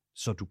ind,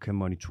 så du kan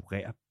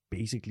monitorere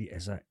basically,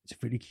 altså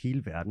selvfølgelig ikke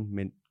hele verden,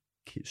 men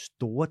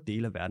store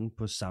dele af verden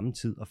på samme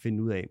tid og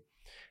finde ud af,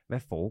 hvad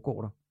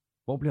foregår der?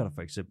 Hvor bliver der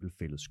for eksempel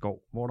fældet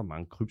skov? Hvor er der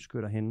mange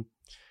krybskytter henne?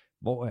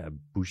 Hvor er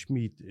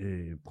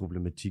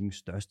bushmeat-problematikken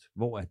størst?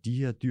 Hvor er de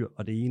her dyr?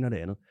 Og det ene og det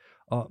andet.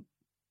 Og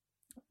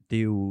det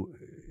er jo,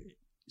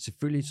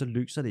 selvfølgelig så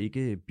løser det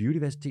ikke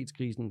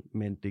biodiversitetskrisen,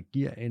 men det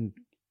giver en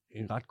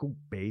ret god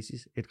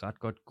basis, et ret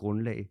godt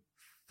grundlag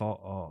for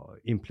at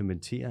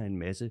implementere en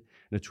masse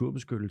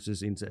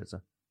naturbeskyttelsesindsatser.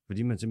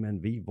 Fordi man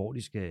simpelthen ved,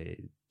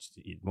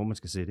 hvor man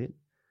skal sætte ind.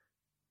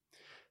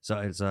 Så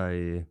altså,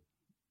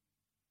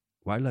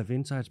 Wildlife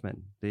Insights,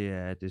 mand, det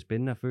er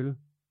spændende at følge.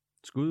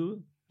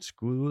 Skud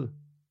ud.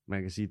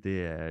 Man kan sige,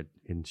 det er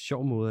en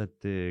sjov måde,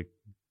 at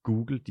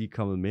Google, de er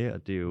kommet med,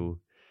 og det er jo,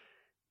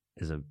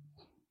 altså,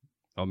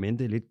 og men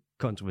det er lidt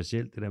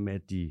kontroversielt, det der med,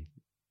 at de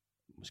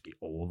måske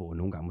overvåger,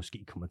 nogle gange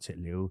måske kommer til at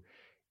lave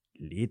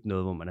lidt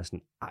noget, hvor man er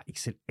sådan,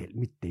 ikke selv alt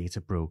mit data,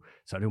 bro.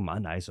 Så er det jo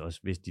meget nice også,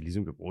 hvis de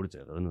ligesom kan bruge det til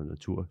at redde noget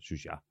natur,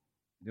 synes jeg.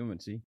 Det må man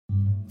sige.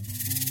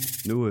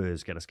 Nu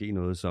skal der ske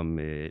noget, som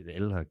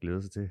alle har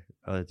glædet sig til,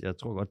 og jeg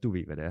tror godt, du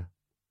ved, hvad det er.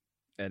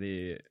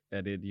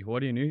 Er det de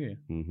hurtige nyheder?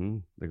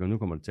 Nu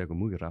kommer det til at gå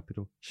muy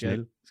rapido.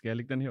 Skal jeg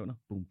lægge den her under?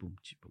 Bum, bum,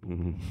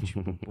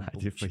 Nej,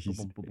 det er for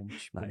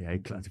hissigt. Nej, jeg er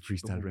ikke klar til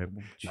freestyle rap.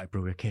 Nej,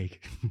 bro, jeg kan ikke.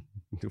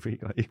 Du ved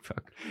godt ikke,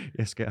 fuck.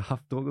 Jeg skal have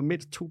haft drukket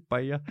mindst 2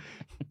 bajer.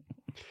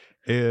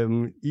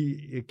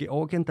 I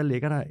Georgien, der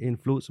ligger der en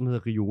flod, som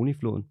hedder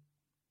Rioni-floden.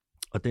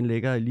 Og den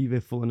ligger lige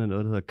ved foden af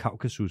noget, der hedder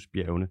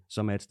Kaukasusbjergene,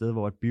 som er et sted,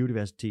 hvor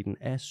biodiversiteten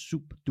er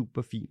super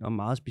duper fin og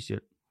meget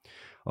speciel.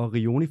 Og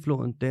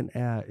Rioni-floden, den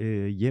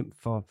er hjem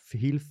for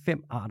hele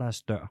 5 arter af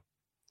stør.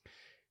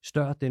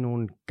 Stør, det er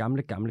nogle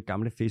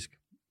gamle fisk.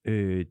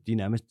 De er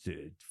nærmest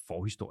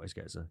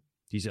forhistoriske, altså.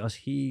 De ser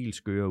også helt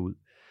skøre ud.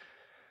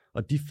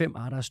 Og de 5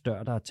 arter af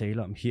stør, der er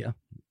tale om her,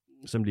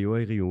 som lever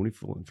i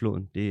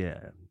Rioni-floden, det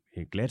er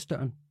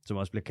glatstøren, som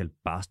også bliver kaldt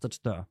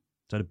bastardstør.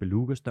 Så er det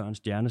belugastøren,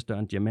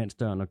 stjernestøren,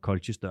 diamantstøren og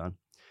kolchistøren.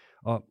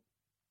 Og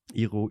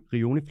i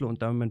Rioni-floden,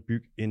 der vil man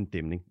bygge en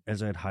dæmning,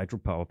 altså et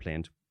hydropower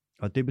plant.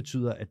 Og det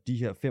betyder, at de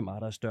her 5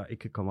 arter af stør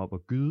ikke kan komme op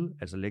og gyde,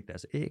 altså lægge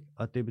deres æg,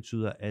 og det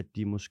betyder, at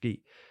de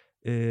måske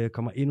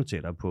kommer endnu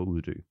tættere på at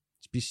uddø.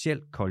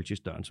 Specielt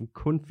kolchistøren, som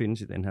kun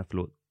findes i den her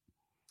flod.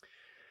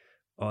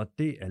 Og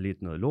det er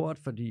lidt noget lort,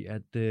 fordi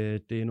at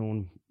det er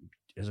nogle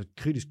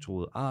kritisk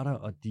truede arter,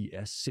 og de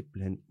er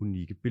simpelthen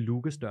unikke.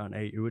 Belugastøren er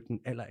i øvrigt den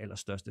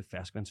allerstørste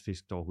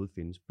ferskvandsfisk, der overhovedet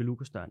findes.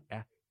 Belugastøren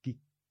er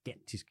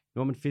gigantisk. Nu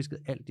har man fisket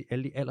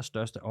alle de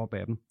allerstørste op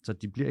af dem, så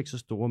de bliver ikke så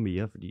store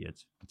mere, fordi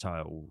at det tager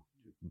jo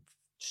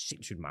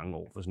sindssygt mange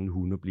år for sådan en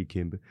hund at blive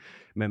kæmpe.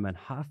 Men man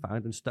har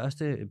fanget den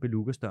største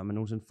belugastør, man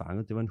nogensinde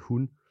fanget. Det var en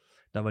hund,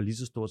 der var lige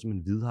så stor som en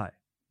hvidhaj.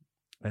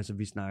 Altså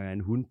vi snakker en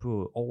hund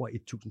på over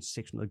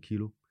 1.600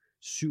 kilo,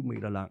 7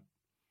 meter lang.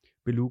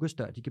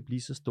 Belugastør, de kan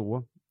blive så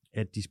store,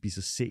 at de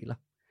spiser sæler.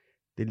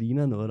 Det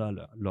ligner noget, der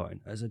er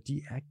løgn. Altså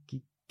de er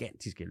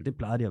gigantiske, eller det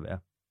plejer de at være.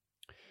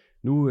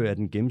 Nu er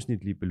den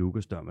gennemsnitlige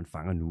belugastør, man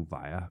fanger nu,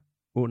 vejer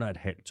under et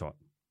halvt ton.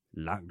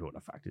 Langt under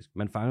faktisk.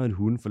 Man fangede en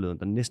hund forleden,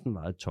 der næsten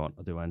vejede et ton,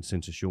 og det var en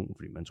sensation,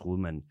 fordi man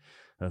troede, man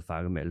havde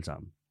fanget dem alle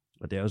sammen.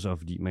 Og det er jo så,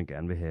 fordi man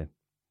gerne vil have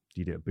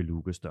de der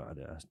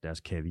belugastør,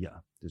 deres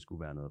kaviar. Det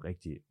skulle være noget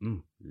rigtig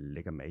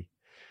lækker mad.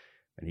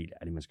 Men helt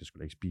ærligt, man skal sgu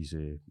da ikke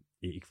spise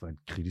æg for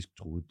et kritisk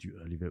truet dyr,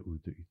 der er lige ved at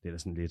uddø. Det er da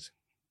sådan lidt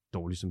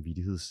dårlig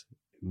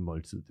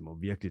samvittighedsmåltid. Det må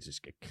virkelig, det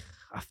skal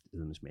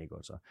kraftedeme smage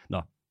godt så.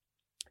 Nå,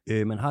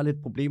 man har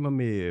lidt problemer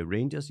med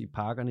rangers i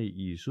parkerne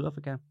i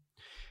Sydafrika.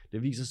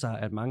 Det viser sig,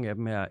 at mange af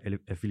dem er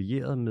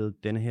affilieret med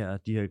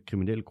de her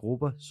kriminelle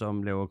grupper,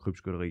 som laver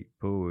krybskytteri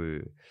på,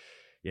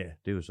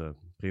 det er jo så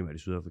primært i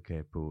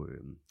Sydafrika på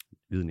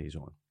Hvide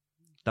Næsehorn.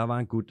 Der var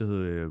en gut, der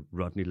hed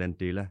Rodney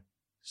Landella,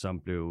 som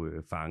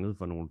blev fanget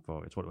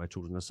for jeg tror det var i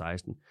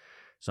 2016,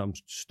 som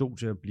stod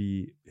til at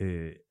blive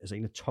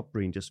en af top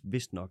rangers,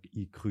 vist nok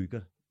i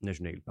Kruger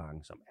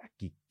Nationalparken, som er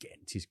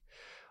gigantisk.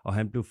 Og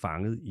han blev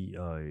fanget i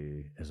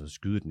at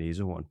skyde et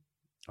næsehorn.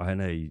 Og han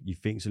er i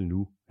fængsel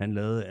nu. Han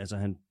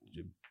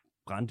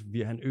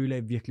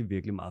ødelagde virkelig,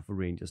 virkelig meget for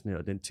rangersne,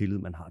 og den tillid,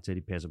 man har til, at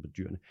de passer på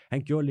dyrene.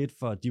 Han gjorde lidt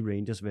for de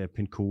rangers, hvad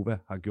Penkova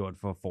har gjort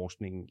for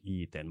forskningen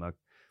i Danmark.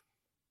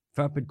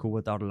 Før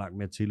Penkova, der var der langt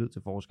mere tillid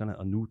til forskerne,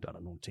 og nu der er der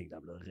nogle ting, der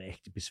er blevet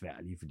rigtig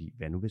besværlige, fordi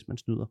hvad nu, hvis man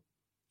snyder?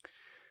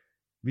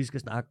 Vi skal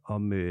snakke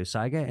om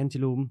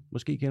saiga-antilopen.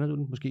 Måske kender du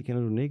den, måske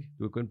kender du den ikke.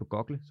 Du kan gå ind på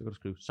Google, så kan du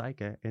skrive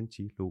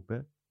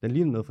saiga-antilope. Den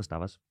ligner noget fra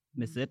Stavers.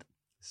 Med Z.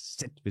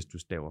 Z, hvis du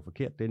staver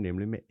forkert. Det er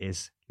nemlig med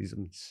S.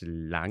 Ligesom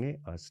slange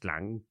og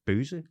slangen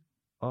bøse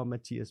og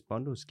Mathias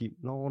Bondo skim.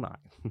 Nå nej.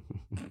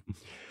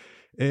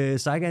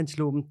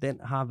 Saiga-antilopen, den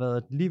har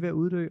været lige ved at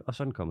uddø, og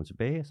så er den kommet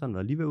tilbage. Så har den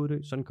været lige ved at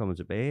uddø, så er den kommet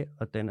tilbage,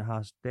 og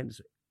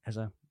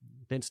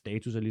den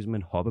status er ligesom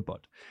en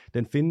hoppebold.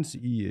 Den findes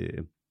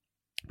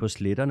på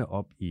sletterne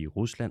op i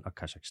Rusland og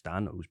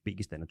Kazakhstan og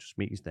Uzbekistan og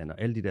Turkmenistan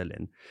og alle de der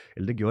lande.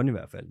 Eller det gjorde den i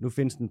hvert fald. Nu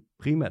findes den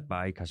primært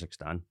bare i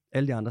Kazakhstan.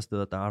 Alle de andre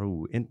steder, der har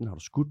du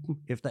skudt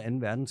den. Efter 2.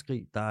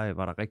 verdenskrig, der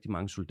var der rigtig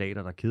mange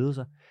soldater, der kedede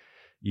sig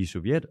i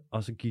Sovjet,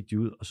 og så gik de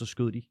ud, og så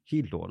skød de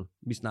helt lortet.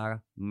 Vi snakker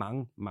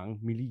mange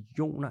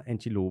millioner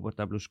antiloper,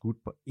 der blev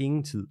skudt på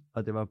ingen tid,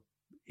 og det var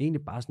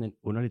egentlig bare sådan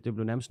det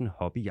blev nærmest sådan en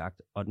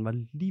hobbyjagt, og den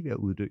var lige ved at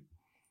uddø.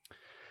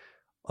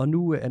 Og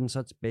nu er den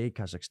så tilbage i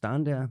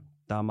Kazakhstan der.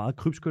 Der er meget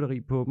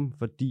krybskytteri på dem,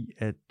 fordi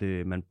at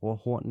man bruger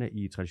hornene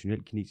i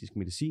traditionel kinesisk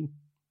medicin.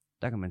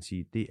 Der kan man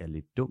sige, at det er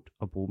lidt dumt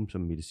at bruge dem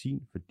som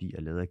medicin, fordi de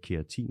er lavet af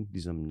keratin,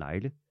 ligesom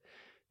negle.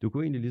 Du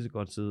kunne egentlig lige så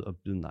godt sidde og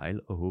bide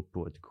negle og håbe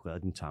på, at det kunne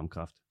redde din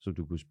tarmkræft, så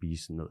du kunne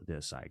spise noget der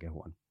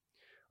saiga-horn.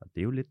 Og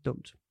det er jo lidt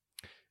dumt.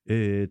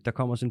 Der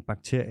kommer sådan en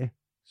bakterie,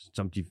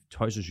 som de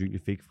højst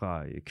sandsynligt fik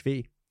fra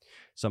kvæg,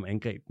 som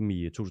angreb dem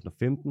i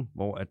 2015,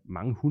 hvor at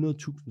mange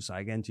 100.000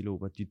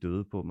 saiga-antiloper, de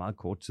døde på meget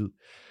kort tid.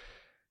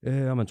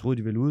 Og man troede,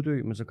 de ville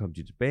uddø, men så kom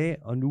de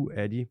tilbage, og nu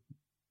er de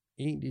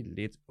egentlig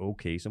lidt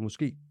okay. Så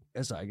måske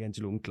er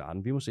saiga-antilopen klar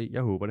den. Vi må se,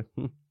 jeg håber det.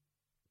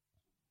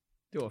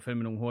 Det var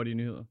fandme nogle hurtige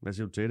nyheder. Hvad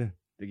siger du til det?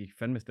 Det gik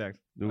fandme stærkt,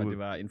 og det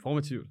var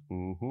informativt.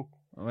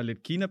 Og var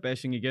lidt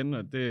Kina-bashing igen,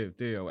 og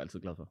det er jeg jo altid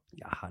glad for.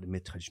 Jeg har det med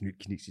traditionel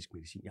kinesisk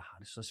medicin. Jeg har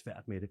det så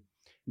svært med det.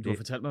 Du har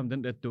fortalt mig om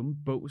den der dumme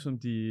bog, som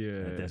de...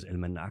 Deres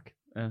almanak.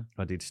 Ja.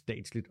 Og det er et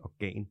statsligt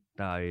organ,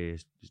 der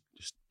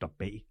står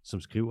bag, som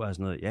skriver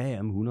sådan noget, ja,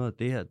 100,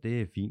 det her,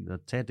 det er fint,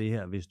 og tag det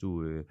her, hvis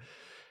du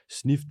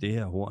snif det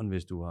her horn,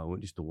 hvis du har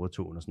ondt i store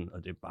tåen og sådan,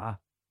 og det er bare,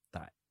 der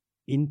er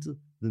intet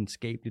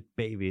videnskabeligt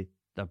bagved,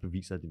 der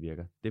beviser, at det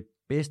virker. Det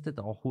bedste,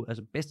 der overhovedet,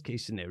 altså best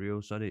case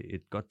scenario, så er det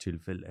et godt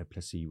tilfælde af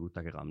placebo,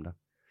 der kan ramme dig.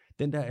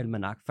 Den der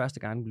almanak, første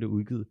gang den blev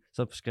udgivet,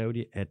 så skrev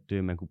de, at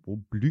man kunne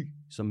bruge bly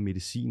som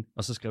medicin,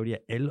 og så skrev de,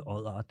 at alle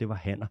oddere, det var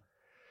hanner.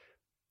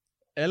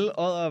 Alle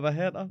oddere var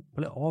hanner?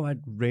 Prøv at overveje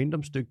et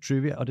random stykke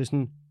trivia, og det er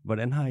sådan,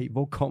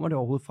 hvor kommer det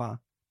overhovedet fra?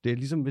 Det er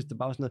ligesom, hvis det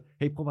bare var sådan noget,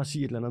 hey, prøv bare at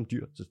sige et eller andet om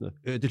dyr. Så sådan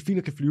noget,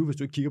 delfiner kan flyve, hvis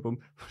du ikke kigger på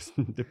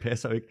dem. Det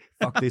passer jo ikke.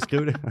 Fuck det,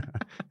 skriv det.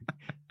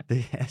 Det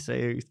er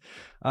seriøst.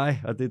 Ej,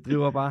 og det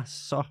driver bare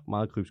så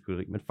meget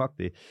krybskytteri, men fuck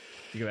det.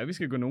 Det kan være,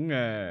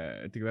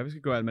 vi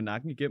skal gå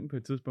almanakken igennem på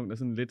et tidspunkt, og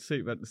sådan lidt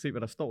se,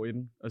 hvad der står i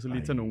den, og så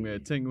lige tage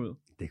nogle ting ud.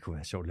 Det kunne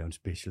være sjovt at lave en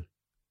special.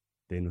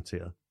 Det er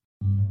noteret.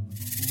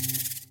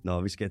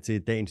 Når vi skal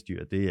til dagens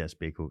dyr, det er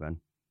spækhuggeren.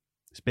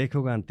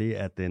 Spækhuggeren, det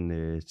er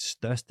den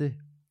største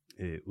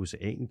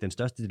den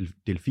største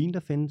delfin, der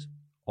findes,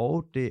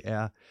 og det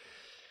er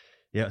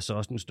Ja, så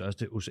også den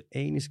største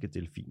oceaniske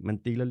delfin. Man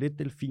deler lidt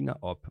delfiner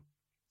op,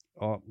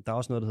 og der er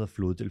også noget, der hedder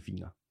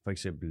floddelfiner. For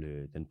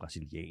eksempel den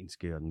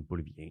brasilianske, og den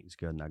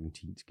bolivianske, og den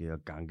argentinske, og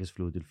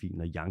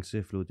Ganges-floddelfinen, og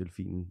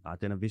Yangtze-floddelfinen. Nej,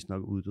 den er vist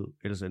nok uddød,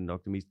 ellers er den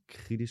nok det mest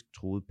kritisk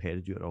truede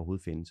pattedyr, der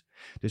overhovedet findes.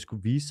 Det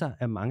skulle vise sig,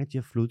 at mange af de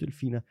her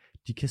floddelfiner,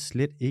 de kan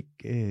slet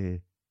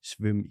ikke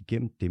svømme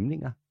igennem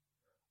dæmninger,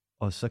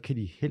 og så kan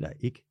de heller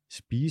ikke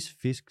spise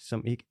fisk,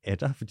 som ikke er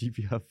der, fordi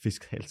vi har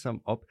fisket alle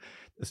sammen op.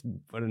 Altså,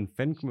 hvordan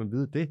fanden kan man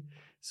vide det?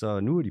 Så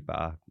nu er de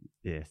bare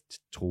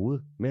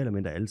truet, mere eller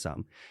mindre alle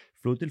sammen.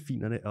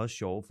 Floddelfinerne er også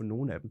sjove, for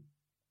nogle af dem,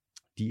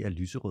 de er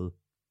lyserøde.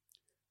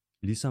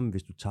 Ligesom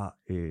hvis du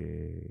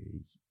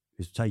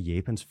tager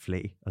Japans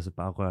flag, og så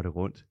bare rører det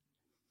rundt.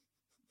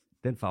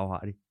 Den farve har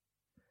de.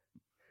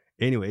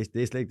 Anyways,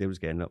 det er slet ikke det, vi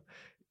skal handle om.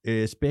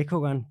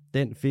 Spækhuggeren,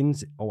 den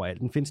findes overalt.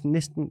 Den findes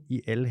næsten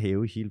i alle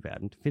have i hele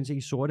verden. Den findes ikke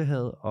i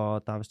Sortehavet,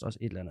 og der er vist også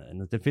et eller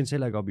andet. Den findes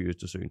heller ikke oppe i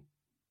Østersøen.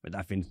 Men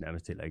der findes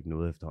nærmest heller ikke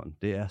noget efterhånden.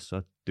 Det er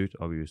så dødt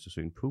oppe i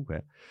Østersøen. Puha.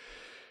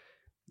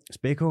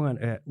 Spækhuggeren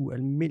er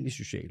ualmindelig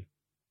social.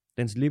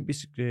 Dens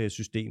limbiske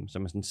system,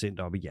 som er sådan sendt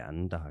op i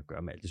hjernen, der har at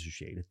gøre med alt det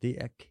sociale, det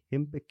er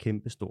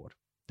kæmpe stort.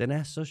 Den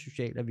er så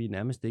social, at vi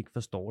nærmest ikke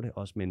forstår det,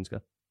 os mennesker.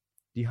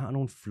 De har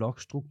nogle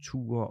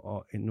flokstrukturer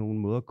og nogle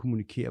måder at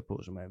kommunikere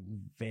på, som er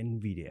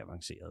vanvittigt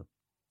avanceret.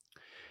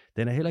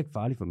 Den er heller ikke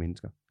farlig for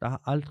mennesker. Der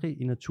har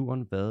aldrig i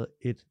naturen været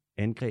et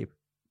angreb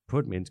på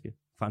et menneske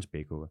fra en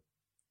spækhugger.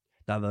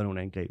 Der har været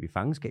nogle angreb i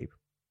fangenskab,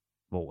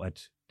 hvor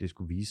at det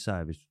skulle vise sig,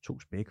 at hvis du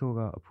tog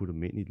spækhugger og puttede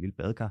dem ind i et lille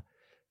badkar,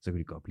 så kan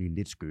de godt blive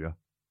lidt skøre.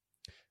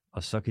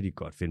 Og så kan de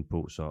godt finde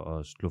på så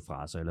at slå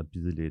fra sig eller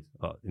bide lidt.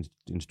 Og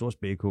en stor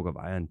spækhugger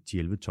vejer en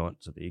 10-11 ton,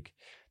 så det er ikke,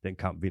 den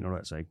kamp vinder du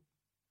altså ikke.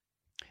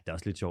 Det er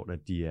også lidt sjovt,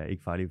 at de er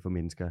ikke farlige for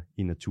mennesker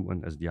i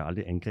naturen. Altså, de har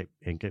aldrig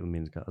angrebet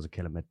mennesker, og så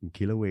kalder man dem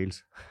killer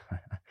whales.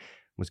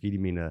 Måske de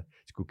mener, at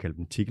de skulle kalde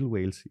dem tickle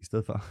whales i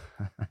stedet for.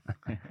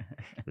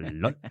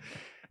 Lol.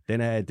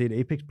 Det er en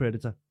apex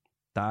predator.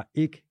 Der er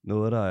ikke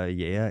noget, der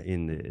jager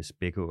en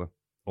spækhugger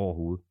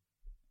overhovedet.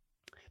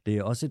 Det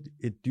er også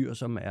et dyr,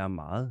 som er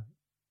meget...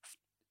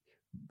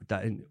 Der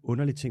er en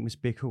underlig ting med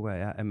spækhugger,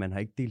 er, at man har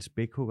ikke delt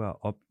spækhugger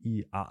op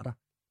i arter.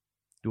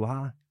 Du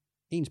har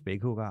en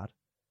spækhuggerart,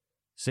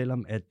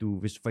 selvom at du,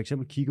 hvis du for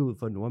eksempel kigger ud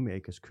fra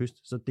Nordamerikas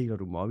kyst, så deler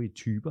du dem op i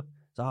typer.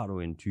 Så har du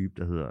en type,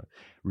 der hedder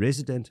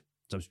resident,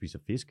 som spiser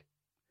fisk.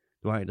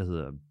 Du har en, der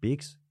hedder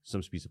bigs,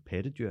 som spiser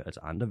pattedyr, altså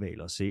andre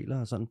hvaler og sæler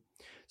og sådan.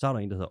 Så har du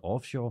en, der hedder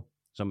offshore,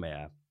 som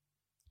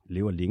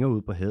lever længere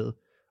ude på havet.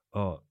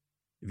 Og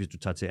hvis du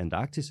tager til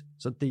Antarktis,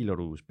 så deler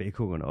du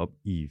spækhuggerne op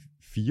i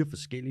 4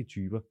 forskellige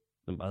typer,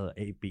 som bare hedder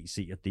A, B,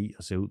 C og D,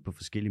 og ser ud på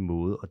forskellige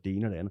måder, og det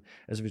ene og det andet.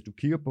 Altså hvis du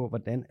kigger på,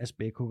 hvordan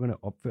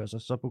spækhuggerne opfører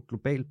sig, så på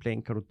global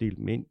plan kan du dele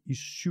dem ind i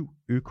 7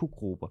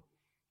 økogrupper.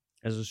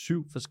 Altså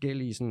 7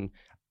 forskellige sådan,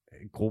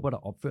 grupper, der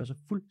opfører sig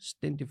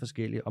fuldstændig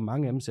forskellige, og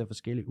mange af dem ser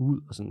forskellige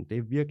ud, og sådan. Det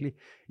er virkelig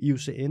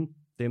IUCN,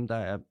 dem der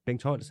er,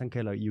 Bengt Holst, han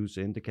kalder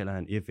IUCN, det kalder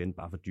han FN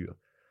bare for dyr.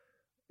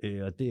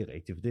 Og det er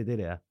rigtigt, for det er det,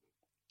 det er.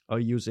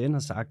 Og IUCN har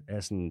sagt,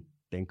 at sådan,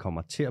 den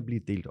kommer til at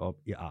blive delt op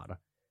i arter.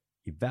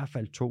 I hvert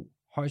fald 2,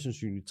 højst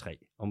sandsynligt 3,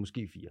 og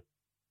måske 4.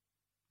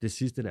 Det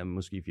sidste der med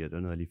måske 4, det er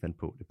noget, jeg lige fandt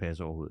på. Det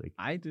passer overhovedet ikke.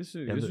 Nej,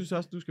 jeg synes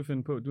også, du skal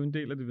finde på. Du er en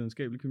del af det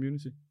videnskabelige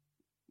community.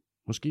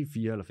 Måske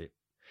 4 eller 5.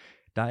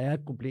 Der er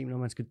et problem, når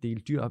man skal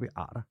dele dyr op i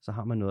arter, så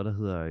har man noget, der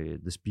hedder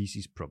the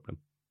species problem.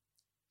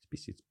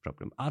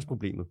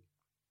 Artsproblemet.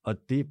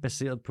 Og det er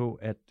baseret på,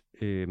 at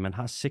man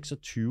har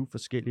 26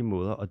 forskellige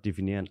måder at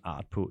definere en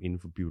art på inden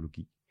for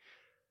biologi.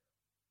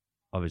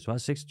 Og hvis du har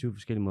 26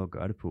 forskellige måder at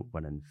gøre det på,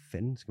 hvordan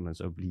fanden skal man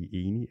så blive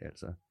enige,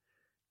 altså?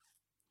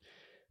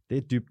 Det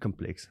er dybt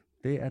komplekst.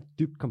 Det er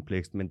dybt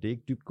komplekst, men det er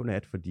ikke dybt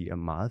godnat, fordi de er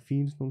meget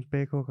fine, sådan nogle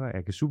spækhugger.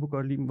 Jeg kan super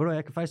godt lide dem.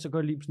 Jeg kan faktisk så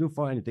godt lide dem, så nu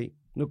får jeg en idé.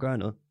 Nu gør jeg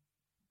noget.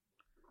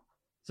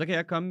 Så kan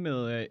jeg komme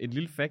med et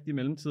lille fact i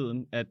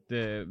mellemtiden,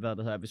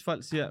 at hvis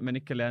folk siger, at man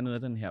ikke kan lære noget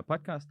af den her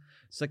podcast,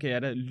 så kan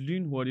jeg da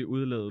lynhurtigt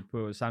udlede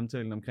på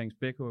samtalen omkring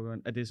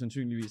spækhuggeren, at det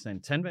sandsynligvis er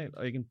en tandhval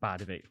og ikke en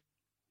bardehval.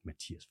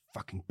 Mathias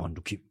fucking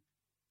Bondo Kim.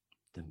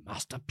 The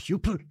master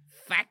pupil.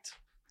 Fact!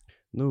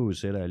 Nu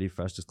sætter jeg lige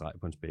første streg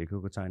på en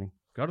spækhuggertegning.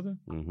 Gør du det?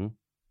 Mhm.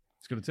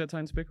 Skal du til at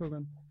tegne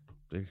spækhuggeren?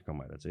 Det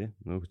kommer jeg da til.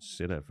 Nu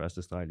sætter jeg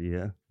første streg lige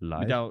her. Live.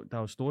 Men der er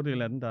jo store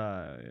dele af den,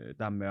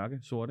 der er mørke,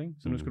 sort, ikke?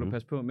 Så nu skal du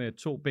passe på med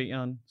 2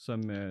 B'eren,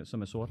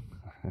 som er sort.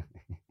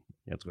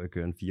 Jeg tror, jeg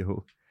kører en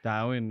 4H. Der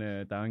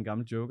er jo en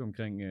gammel joke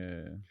omkring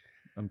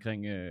hvad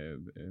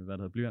der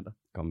hedder, blyanter.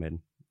 Kom med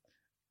den.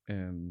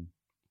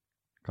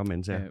 Kom med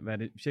den, så. Hvad er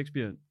det?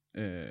 Shakespeare,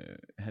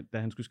 da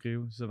han skulle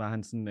skrive, så var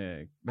han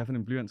sådan, hvad for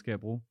en blyant skal jeg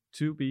bruge?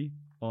 To be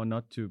or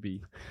not to be?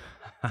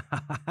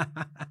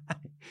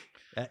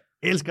 Jeg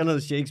elsker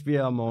noget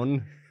Shakespeare om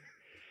morgenen.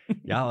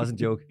 Jeg har også en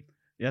joke.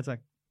 Ja, tak.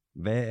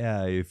 Hvad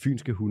er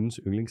fynske hundens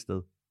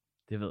yndlingssted?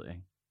 Det ved jeg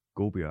ikke.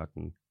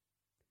 Gobiørkenen.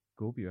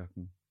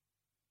 Gobiørkenen.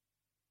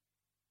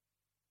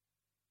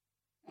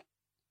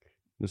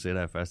 Nu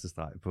sætter jeg første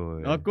streg på...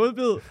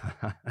 godbid!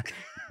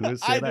 Nu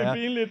sætter det er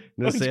pinligt.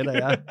 Nu sætter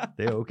jeg...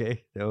 Det er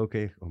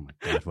okay. Oh my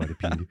god, hvor er det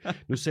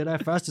pinligt. Nu sætter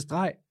jeg første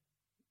streg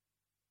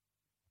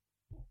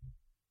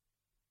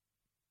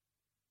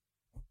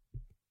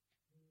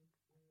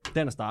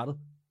Den er startet.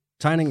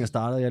 Tegningen er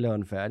startet, jeg laver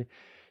den færdig.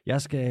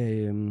 Jeg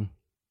skal...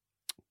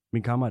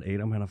 min kammerat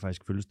Adam, han har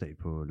faktisk fødselsdag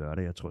på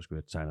lørdag. Jeg tror sgu,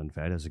 jeg tegner den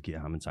færdig, og så giver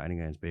jeg ham en tegning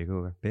af hans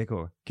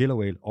bækhugger. Killer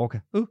whale, orca.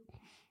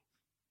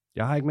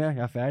 Jeg har ikke mere,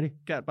 jeg er færdig.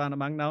 Kært barn af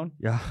mange navne.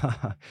 Jeg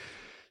har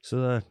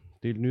siddet og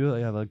delt nyheder,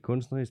 jeg har været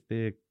kunstnerisk.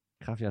 Det er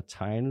kraft, jeg har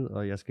tegnet,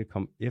 og jeg skal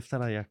komme efter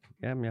dig.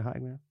 Jamen, jeg har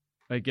ikke mere.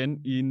 Og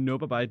igen, I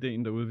nupper bare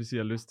ideen derude, hvis I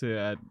har lyst til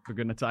at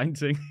begynde at tegne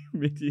ting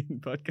midt i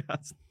en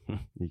podcast.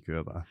 I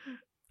kører bare.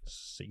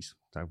 Ses.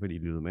 Tak fordi I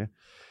lyttede med.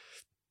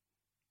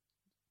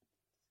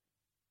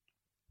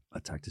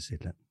 Og tak til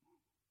Zetland.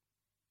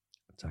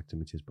 Og tak til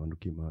Mathias Bondo,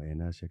 Kim og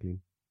Anna og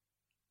Jacqueline.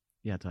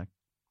 Ja, tak.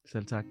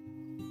 Selv tak.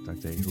 Tak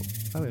til AH.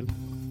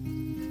 Farvel.